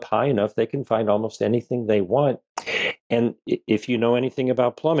threshold up high enough, they can find almost anything they want. And if you know anything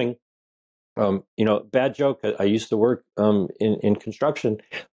about plumbing, bad joke. I used to work in construction.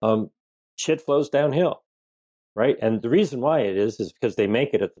 Shit flows downhill, right? And the reason why it is because they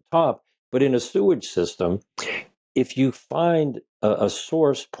make it at the top. But in a sewage system, if you find a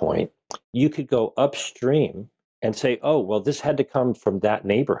source point, you could go upstream and say, oh, well, this had to come from that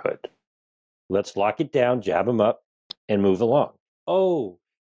neighborhood. Let's lock it down, jab them up, and move along. Oh,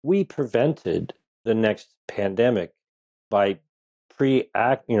 we prevented the next pandemic by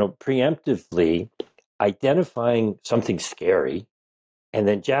preemptively identifying something scary and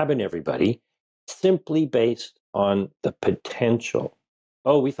then jabbing everybody simply based on the potential.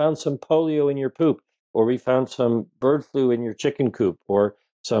 Oh, we found some polio in your poop, or we found some bird flu in your chicken coop, or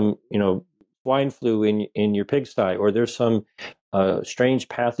some, swine flu in your pigsty, or there's some strange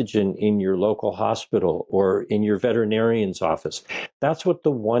pathogen in your local hospital or in your veterinarian's office. That's what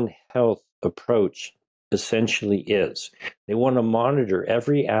the One Health approach essentially is. They want to monitor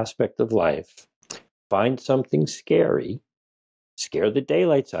every aspect of life, find something scary, scare the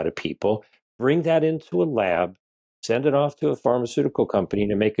daylights out of people, bring that into a lab, send it off to a pharmaceutical company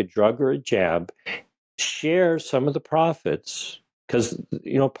to make a drug or a jab, share some of the profits. Because,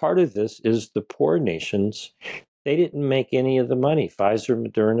 part of this is the poor nations, they didn't make any of the money. Pfizer,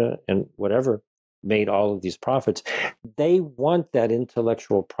 Moderna, and whatever made all of these profits. They want that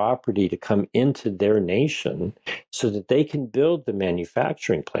intellectual property to come into their nation so that they can build the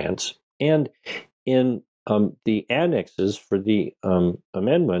manufacturing plants. And in the annexes for the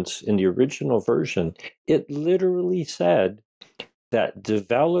amendments in the original version, it literally said that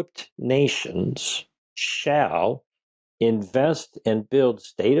developed nations shall invest and build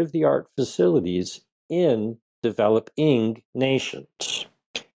state-of-the-art facilities in developing nations.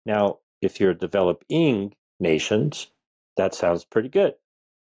 Now, if you're developing nations, that sounds pretty good.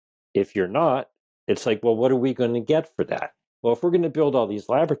 If you're not, it's like, well, what are we going to get for that? Well, if we're going to build all these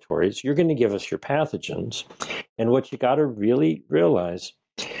laboratories, you're going to give us your pathogens. And what you got to really realize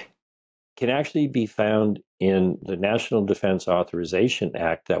can actually be found in the National Defense Authorization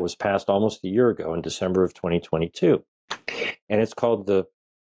Act that was passed almost a year ago in December of 2022. And it's called the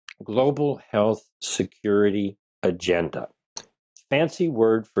Global Health Security Agenda. Fancy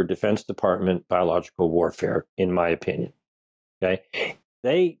word for Defense Department biological warfare, in my opinion. Okay.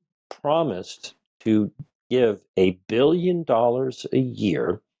 They promised to give $1 billion a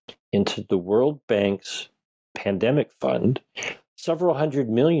year into the World Bank's pandemic fund, several hundred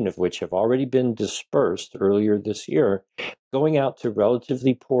million of which have already been dispersed earlier this year, going out to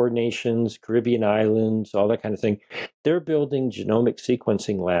relatively poor nations, Caribbean islands, all that kind of thing. They're building genomic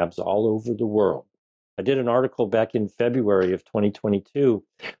sequencing labs all over the world. I did an article back in February of 2022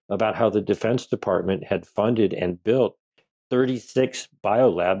 about how the Defense Department had funded and built 36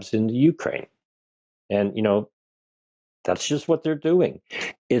 biolabs in the Ukraine. And, that's just what they're doing.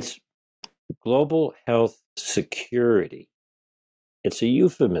 It's global health security. It's a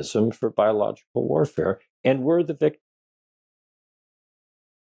euphemism for biological warfare, and we're the victim.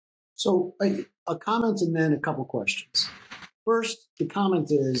 So a comment and then a couple questions. First, the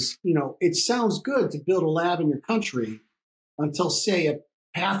comment is, it sounds good to build a lab in your country until, say, a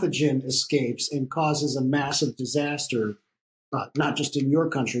pathogen escapes and causes a massive disaster, not just in your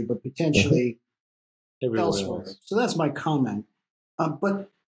country, but potentially elsewhere. So that's my comment. But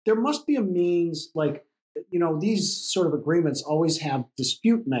there must be a means, like, these sort of agreements always have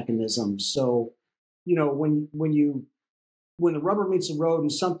dispute mechanisms. So, when the rubber meets the road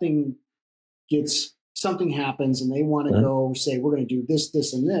and something happens and they want to go say, we're going to do this,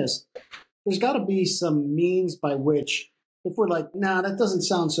 this, and this, there's got to be some means by which, if we're like, nah, that doesn't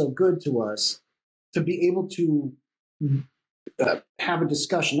sound so good to us, to be able to have a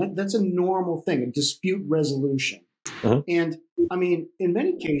discussion. That's a normal thing, a dispute resolution. And I mean, in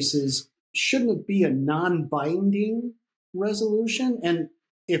many cases, shouldn't it be a non-binding resolution? And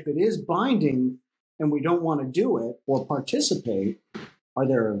if it is binding and we don't want to do it or participate, are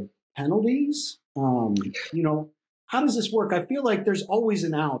there penalties? How does this work? I feel like there's always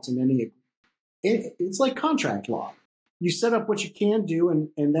an out in any. It's like contract law. You set up what you can do,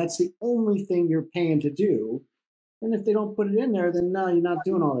 and that's the only thing you're paying to do. And if they don't put it in there, then no, you're not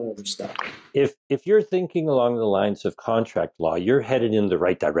doing all that other stuff. If you're thinking along the lines of contract law, you're headed in the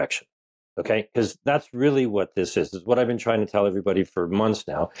right direction. Okay, because that's really what this is what I've been trying to tell everybody for months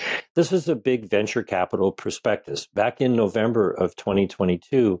now. This is a big venture capital prospectus. Back in November of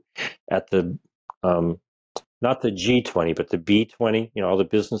 2022, at the not the G20, but the B20, all the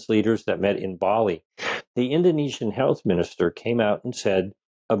business leaders that met in Bali, the Indonesian health minister came out and said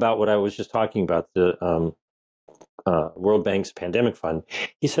about what I was just talking about, the World Bank's pandemic fund.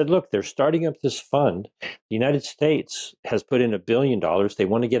 He said, look, they're starting up this fund. The United States has put in $1 billion. They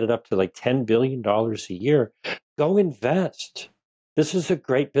want to get it up to like $10 billion a year. Go invest. This is a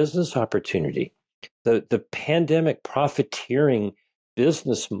great business opportunity. The pandemic profiteering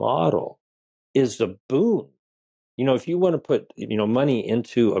business model is a boon if you want to put, money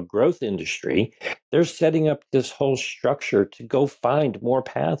into a growth industry, they're setting up this whole structure to go find more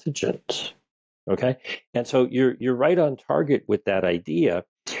pathogens. Okay. And so you're right on target with that idea.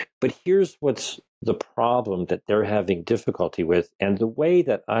 But here's what's the problem that they're having difficulty with. And the way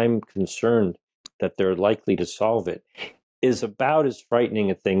that I'm concerned that they're likely to solve it is about as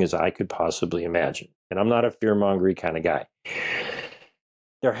frightening a thing as I could possibly imagine. And I'm not a fear-mongering kind of guy.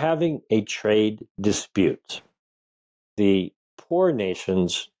 They're having a trade dispute. The poor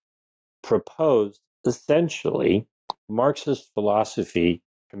nations proposed essentially Marxist philosophy,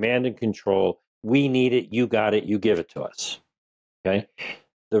 command and control. We need it, you got it, you give it to us. Okay.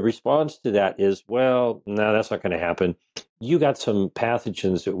 The response to that is, well, no, that's not going to happen. You got some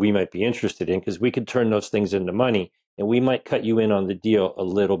pathogens that we might be interested in because we could turn those things into money and we might cut you in on the deal a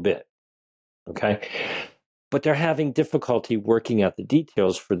little bit. Okay. But they're having difficulty working out the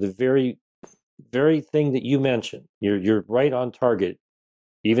details for the very, very thing that you mentioned. You're right on target,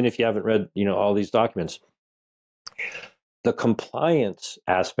 even if you haven't read, all these documents. The compliance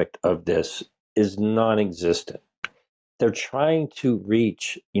aspect of this is non-existent. They're trying to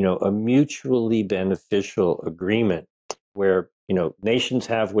reach, a mutually beneficial agreement where, nations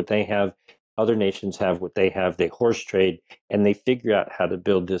have what they have, other nations have what they have, they horse trade, and they figure out how to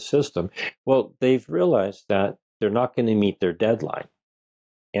build this system. Well, they've realized that they're not going to meet their deadline.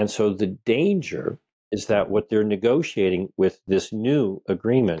 And so the danger is that what they're negotiating with this new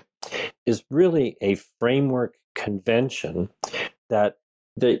agreement is really a framework convention that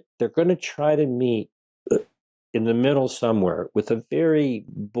they're going to try to meet in the middle somewhere with a very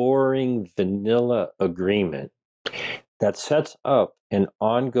boring vanilla agreement that sets up an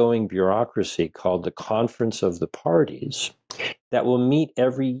ongoing bureaucracy called the Conference of the Parties that will meet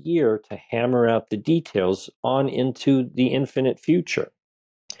every year to hammer out the details on into the infinite future.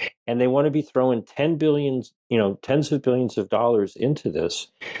 And they want to be throwing tens of billions of dollars into this,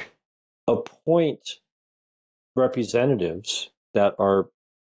 appoint representatives that are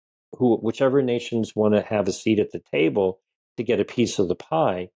whichever nations want to have a seat at the table to get a piece of the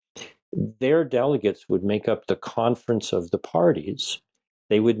pie, their delegates would make up the Conference of the Parties.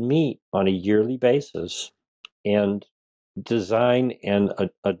 They would meet on a yearly basis and design and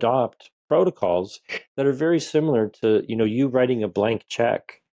adopt protocols that are very similar to, you writing a blank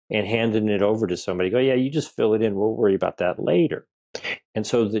check and handing it over to somebody. Go, yeah, you just fill it in. We'll worry about that later. And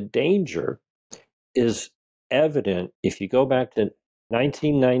so the danger is evident if you go back to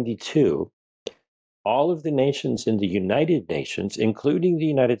 1992. All of the nations in the United Nations, including the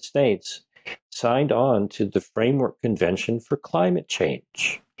United States, signed on to the Framework Convention for Climate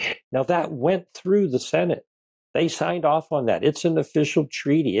Change. Now, that went through the Senate. They signed off on that. It's an official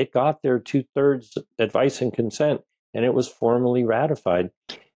treaty. It got their 2/3 advice and consent, and it was formally ratified.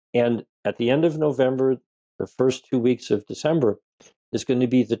 And at the end of November, the first 2 weeks of December, is going to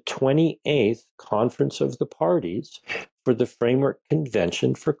be the 28th Conference of the Parties for the Framework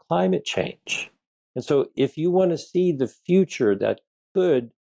Convention for Climate Change. And so if you want to see the future that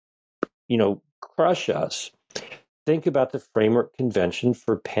could, crush us, think about the Framework Convention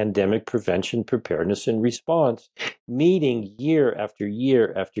for Pandemic Prevention, Preparedness, and Response, meeting year after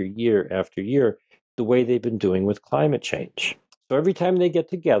year after year after year, the way they've been doing with climate change. So every time they get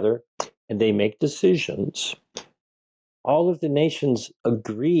together and they make decisions, all of the nations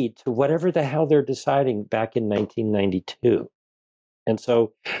agreed to whatever the hell they're deciding back in 1992. And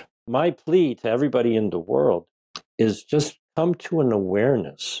so my plea to everybody in the world is just come to an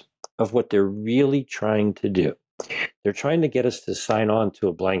awareness of what they're really trying to do. They're trying to get us to sign on to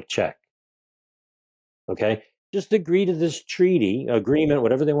a blank check. Okay? Just agree to this treaty, agreement,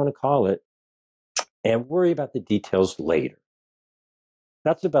 whatever they want to call it, and worry about the details later.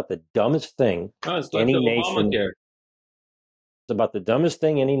 That's about the dumbest thing any nation. It's about the dumbest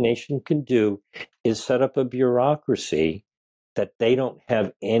thing any nation can do is set up a bureaucracy that they don't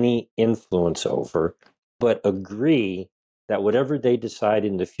have any influence over, but agree that whatever they decide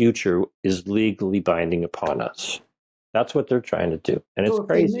in the future is legally binding upon us. That's what they're trying to do. And so it's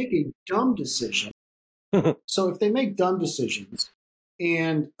crazy. They make a dumb decision, so if they make dumb decisions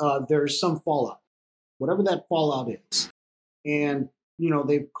and there's some fallout, whatever that fallout is, and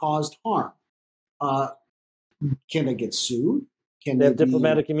they've caused harm, can they get sued? Can they have be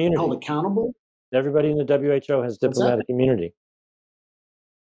diplomatic immunity? Held accountable? Everybody in the WHO has diplomatic immunity.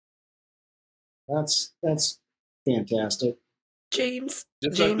 That's fantastic. James,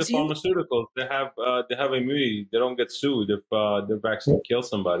 like the pharmaceuticals, they have immunity. They don't get sued if the vaccine kills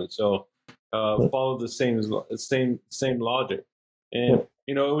somebody. So follow the same logic. And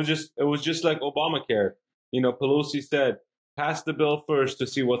it was just like Obamacare. Pelosi said, pass the bill first to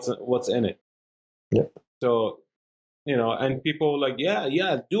see what's in it. Yep. So and people like,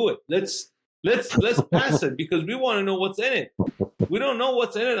 yeah, do it. Let's pass it because we want to know what's in it. We don't know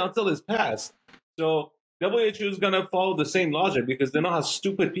what's in it until it's passed. So WHO is gonna follow the same logic because they know how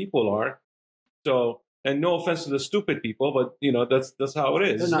stupid people are. So, and no offense to the stupid people, but that's how it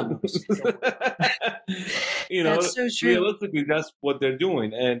is. They're not nice. That's so true. Realistically, that's what they're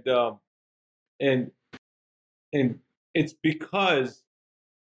doing, and and it's because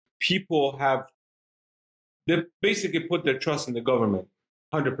people they basically put their trust in the government,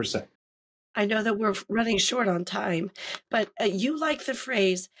 100%. I know that we're running short on time, but you like the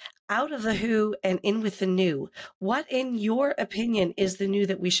phrase out of the who and in with the new. What, in your opinion, is the new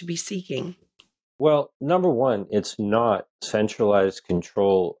that we should be seeking? Well, number one, it's not centralized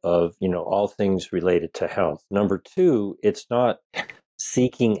control of, all things related to health. Number two, it's not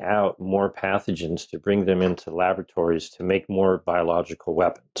seeking out more pathogens to bring them into laboratories to make more biological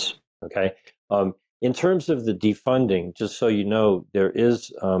weapons. Okay. In terms of the defunding, just so you know, there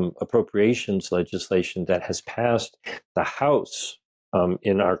is appropriations legislation that has passed the House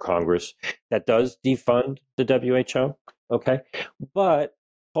in our Congress that does defund the WHO. Okay. But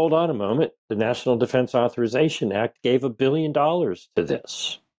hold on a moment. The National Defense Authorization Act gave $1 billion to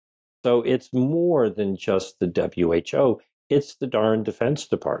this. So it's more than just the WHO. It's the darn Defense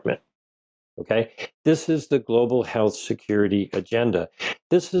Department. Okay. This is the global health security agenda.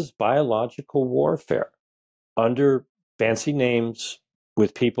 This is biological warfare under fancy names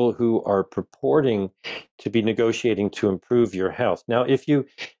with people who are purporting to be negotiating to improve your health. Now, if you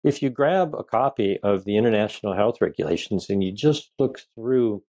grab a copy of the International Health Regulations and you just look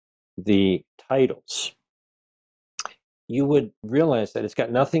through the titles, you would realize that it's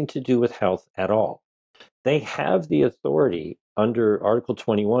got nothing to do with health at all. They have the authority under Article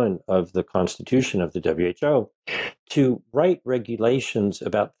 21 of the Constitution of the WHO to write regulations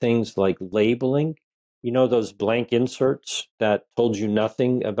about things like labeling. Those blank inserts that told you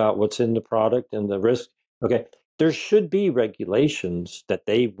nothing about what's in the product and the risk. Okay, there should be regulations that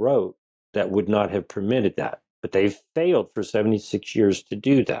they wrote that would not have permitted that, but they've failed for 76 years to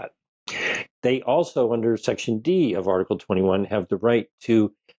do that. They also, under Section D of Article 21, have the right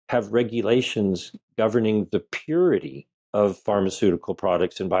to have regulations governing the purity of pharmaceutical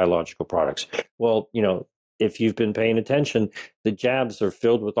products and biological products. Well, if you've been paying attention, the jabs are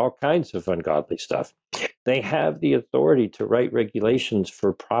filled with all kinds of ungodly stuff. They have the authority to write regulations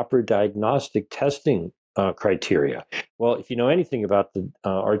for proper diagnostic testing criteria. Well, if you know anything about the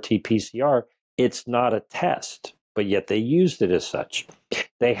RT-PCR, it's not a test, but yet they used it as such.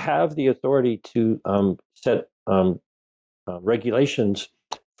 They have the authority to set regulations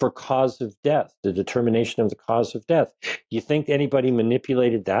for cause of death, the determination of the cause of death. You think anybody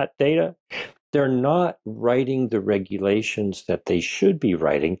manipulated that data? They're not writing the regulations that they should be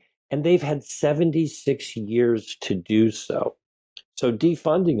writing, and they've had 76 years to do so. So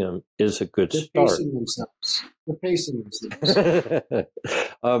defunding them is a good start. They're pacing themselves.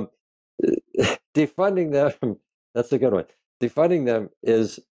 Defunding them, that's a good one. Defunding them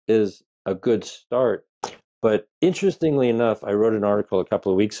is a good start. But interestingly enough, I wrote an article a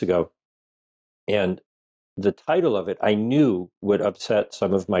couple of weeks ago, and the title of it I knew would upset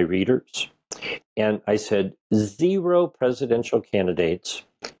some of my readers. And I said, 0 presidential candidates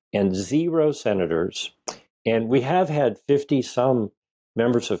and 0 senators. And we have had 50 some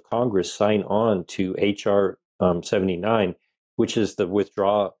members of Congress sign on to H.R. 79, which is the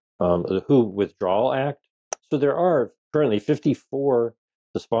WHO Withdrawal Act. So there are currently 54,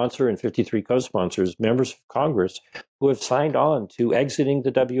 the sponsor, and 53 co-sponsors, members of Congress, who have signed on to exiting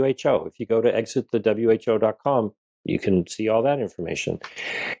the WHO. If you go to exitthewho.com, you can see all that information.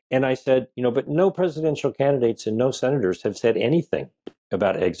 And I said, but no presidential candidates and no senators have said anything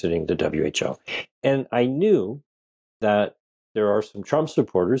about exiting the WHO. And I knew that there are some Trump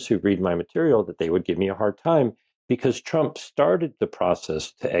supporters who read my material that they would give me a hard time because Trump started the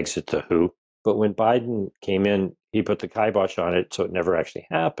process to exit the WHO. But when Biden came in, he put the kibosh on it, so it never actually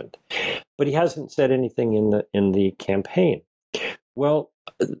happened. But he hasn't said anything in the campaign. Well,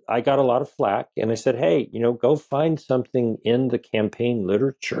 I got a lot of flack, and I said, hey, go find something in the campaign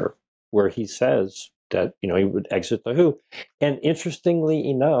literature where he says that, he would exit the WHO. And interestingly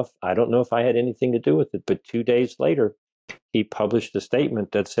enough, I don't know if I had anything to do with it, but 2 days later, he published a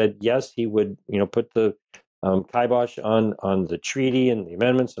statement that said, yes, he would, put the kibosh on the treaty and the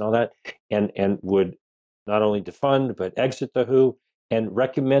amendments and all that, and would not only defund, but exit the WHO, and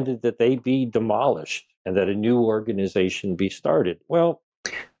recommended that they be demolished and that a new organization be started. Well,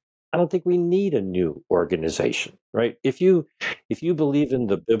 I don't think we need a new organization, right? If you believe in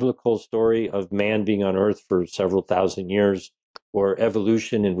the biblical story of man being on earth for several thousand years, or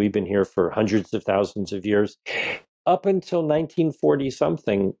evolution, and we've been here for hundreds of thousands of years, up until 1940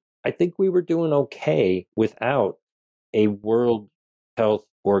 something, I think we were doing okay without a World Health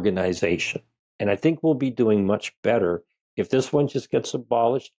Organization. And I think we'll be doing much better if this one just gets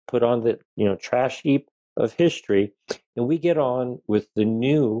abolished, put on the trash heap of history, and we get on with the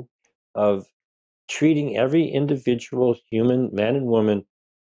new of treating every individual human, man and woman,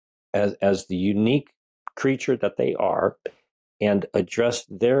 as the unique creature that they are, and address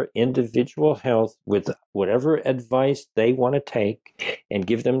their individual health with whatever advice they want to take and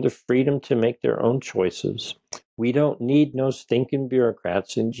give them the freedom to make their own choices. We don't need no stinking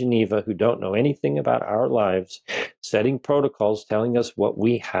bureaucrats in Geneva who don't know anything about our lives, setting protocols, telling us what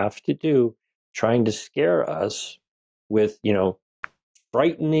we have to do, trying to scare us with,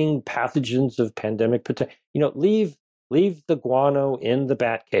 frightening pathogens of pandemic potential. Leave the guano in the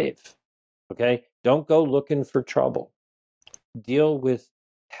bat cave. Okay? Don't go looking for trouble. Deal with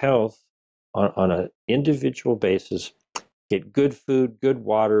health on an individual basis. Get good food, good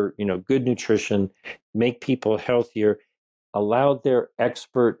water, good nutrition, make people healthier, allow their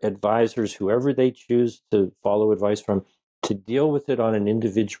expert advisors, whoever they choose to follow advice from, to deal with it on an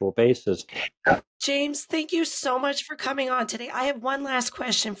individual basis. James, thank you so much for coming on today. I have one last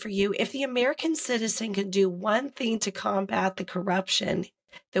question for you. If the American citizen could do one thing to combat the corruption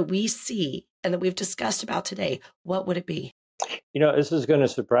that we see and that we've discussed about today, what would it be? This is going to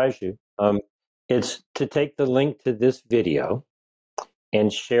surprise you. It's to take the link to this video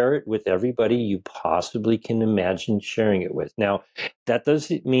and share it with everybody you possibly can imagine sharing it with. Now, that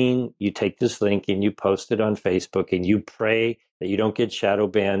doesn't mean you take this link and you post it on Facebook and you pray that you don't get shadow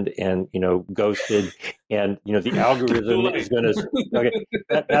banned and, ghosted and, the algorithm is going to, okay,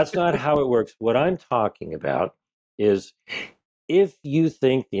 that's not how it works. What I'm talking about is if you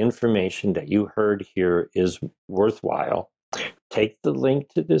think the information that you heard here is worthwhile, take the link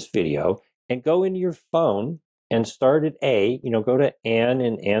to this video and go in your phone and start at go to Ann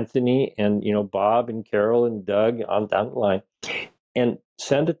and Anthony and, Bob and Carol and Doug on down the line and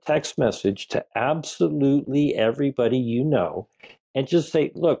send a text message to absolutely everybody you know and just say,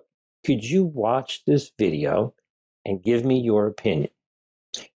 look, could you watch this video and give me your opinion?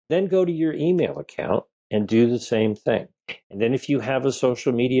 Then go to your email account and do the same thing. And then if you have a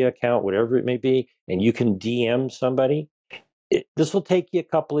social media account, whatever it may be, and you can DM somebody, this will take you a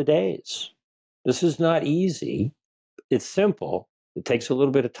couple of days. This is not easy. It's simple. It takes a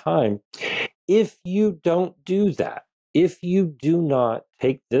little bit of time. If you don't do that, if you do not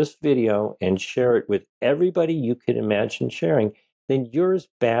take this video and share it with everybody you can imagine sharing, then you're as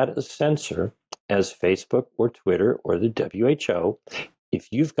bad a censor as Facebook or Twitter or the WHO. If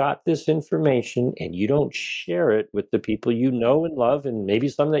you've got this information and you don't share it with the people you know and love, and maybe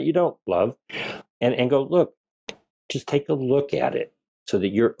some that you don't love, and go, look, just take a look at it so that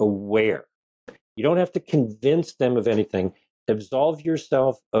you're aware. You don't have to convince them of anything. Absolve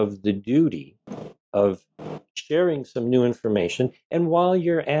yourself of the duty of sharing some new information. And while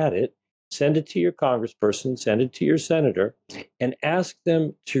you're at it, send it to your congressperson, send it to your senator, and ask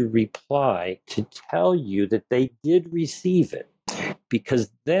them to reply to tell you that they did receive it.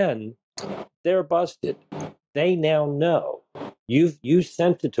 Because then they're busted. They now know you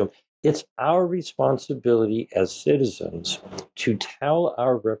sent it to them. It's our responsibility as citizens to tell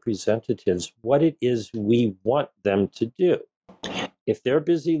our representatives what it is we want them to do. If they're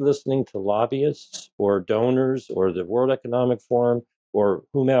busy listening to lobbyists or donors or the World Economic Forum or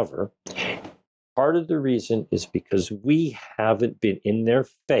whomever, part of the reason is because we haven't been in their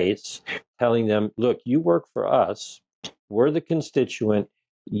face telling them, look, you work for us. We're the constituent.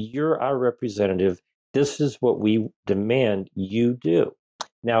 You're our representative. This is what we demand you do.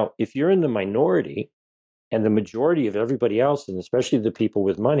 Now, if you're in the minority and the majority of everybody else, and especially the people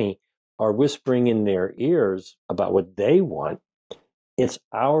with money, are whispering in their ears about what they want, it's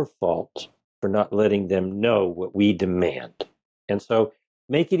our fault for not letting them know what we demand. And so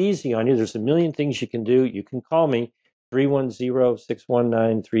make it easy on you. There's a million things you can do. You can call me,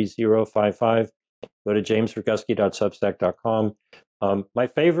 310-619-3055. Go to jamesroguski.substack.com. My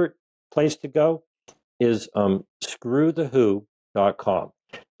favorite place to go is screwthewho.com.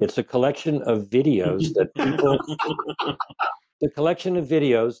 It's a collection of videos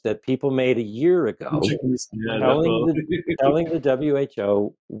that people made a year ago telling the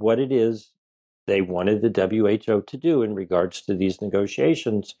WHO what it is they wanted the WHO to do in regards to these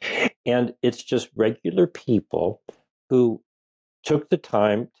negotiations. And it's just regular people who took the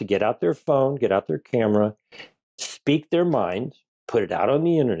time to get out their phone, get out their camera, speak their mind, put it out on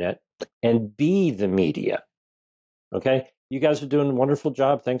the internet, and be the media. Okay? You guys are doing a wonderful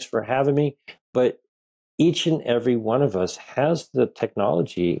job. Thanks for having me. But each and every one of us has the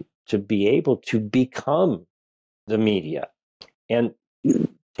technology to be able to become the media. And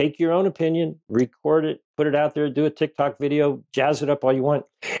take your own opinion, record it, put it out there, do a TikTok video, jazz it up all you want.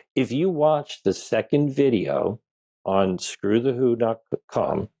 If you watch the second video on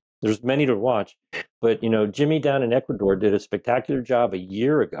screwthewho.com, there's many to watch, but Jimmy down in Ecuador did a spectacular job a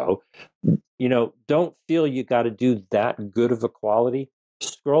year ago. Don't feel you got to do that good of a quality.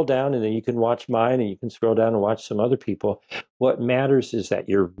 Scroll down and then you can watch mine, and you can scroll down and watch some other people. What matters is that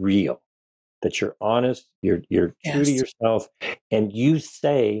you're real, that you're honest, you're true to Yes. yourself, and you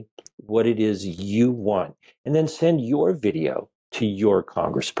say what it is you want. And then send your video to your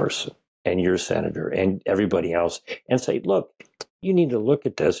congressperson and your senator and everybody else and say, look, you need to look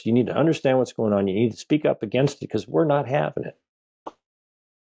at this. You need to understand what's going on. You need to speak up against it because we're not having it.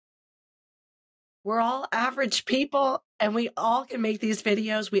 We're all average people, and we all can make these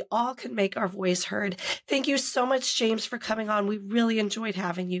videos. We all can make our voice heard. Thank you so much, James, for coming on. We really enjoyed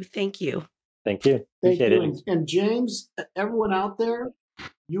having you. Thank you. Thank you. Appreciate it. And James, everyone out there,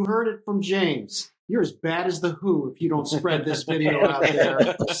 you heard it from James. You're as bad as the Who if you don't spread this video out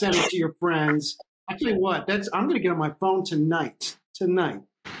there. Send it to your friends. I tell you what, I'm going to get on my phone tonight. Are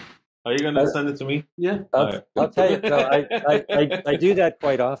you going to send it to me? Yeah. I'll tell you, I do that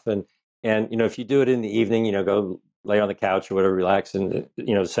quite often. And, if you do it in the evening, go lay on the couch or whatever, relax and,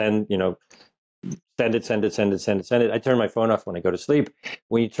 send it. I turn my phone off when I go to sleep.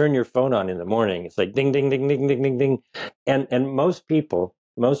 When you turn your phone on in the morning, it's like ding, ding, ding, ding, ding, ding, ding. And most people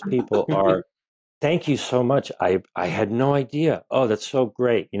are, thank you so much. I had no idea. Oh, that's so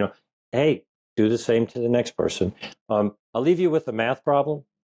great. Hey, do the same to the next person. I'll leave you with a math problem.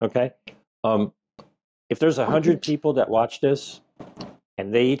 Okay. If there's 100 people that watch this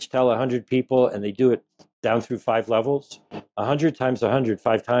and they each tell 100 people and they do it down through 5 levels, 100 times 100,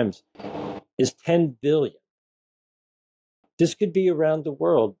 5 times is 10 billion. This could be around the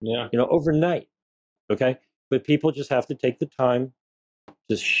world, overnight. Okay. But people just have to take the time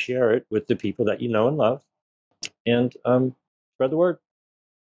to share it with the people that you know and love and spread the word.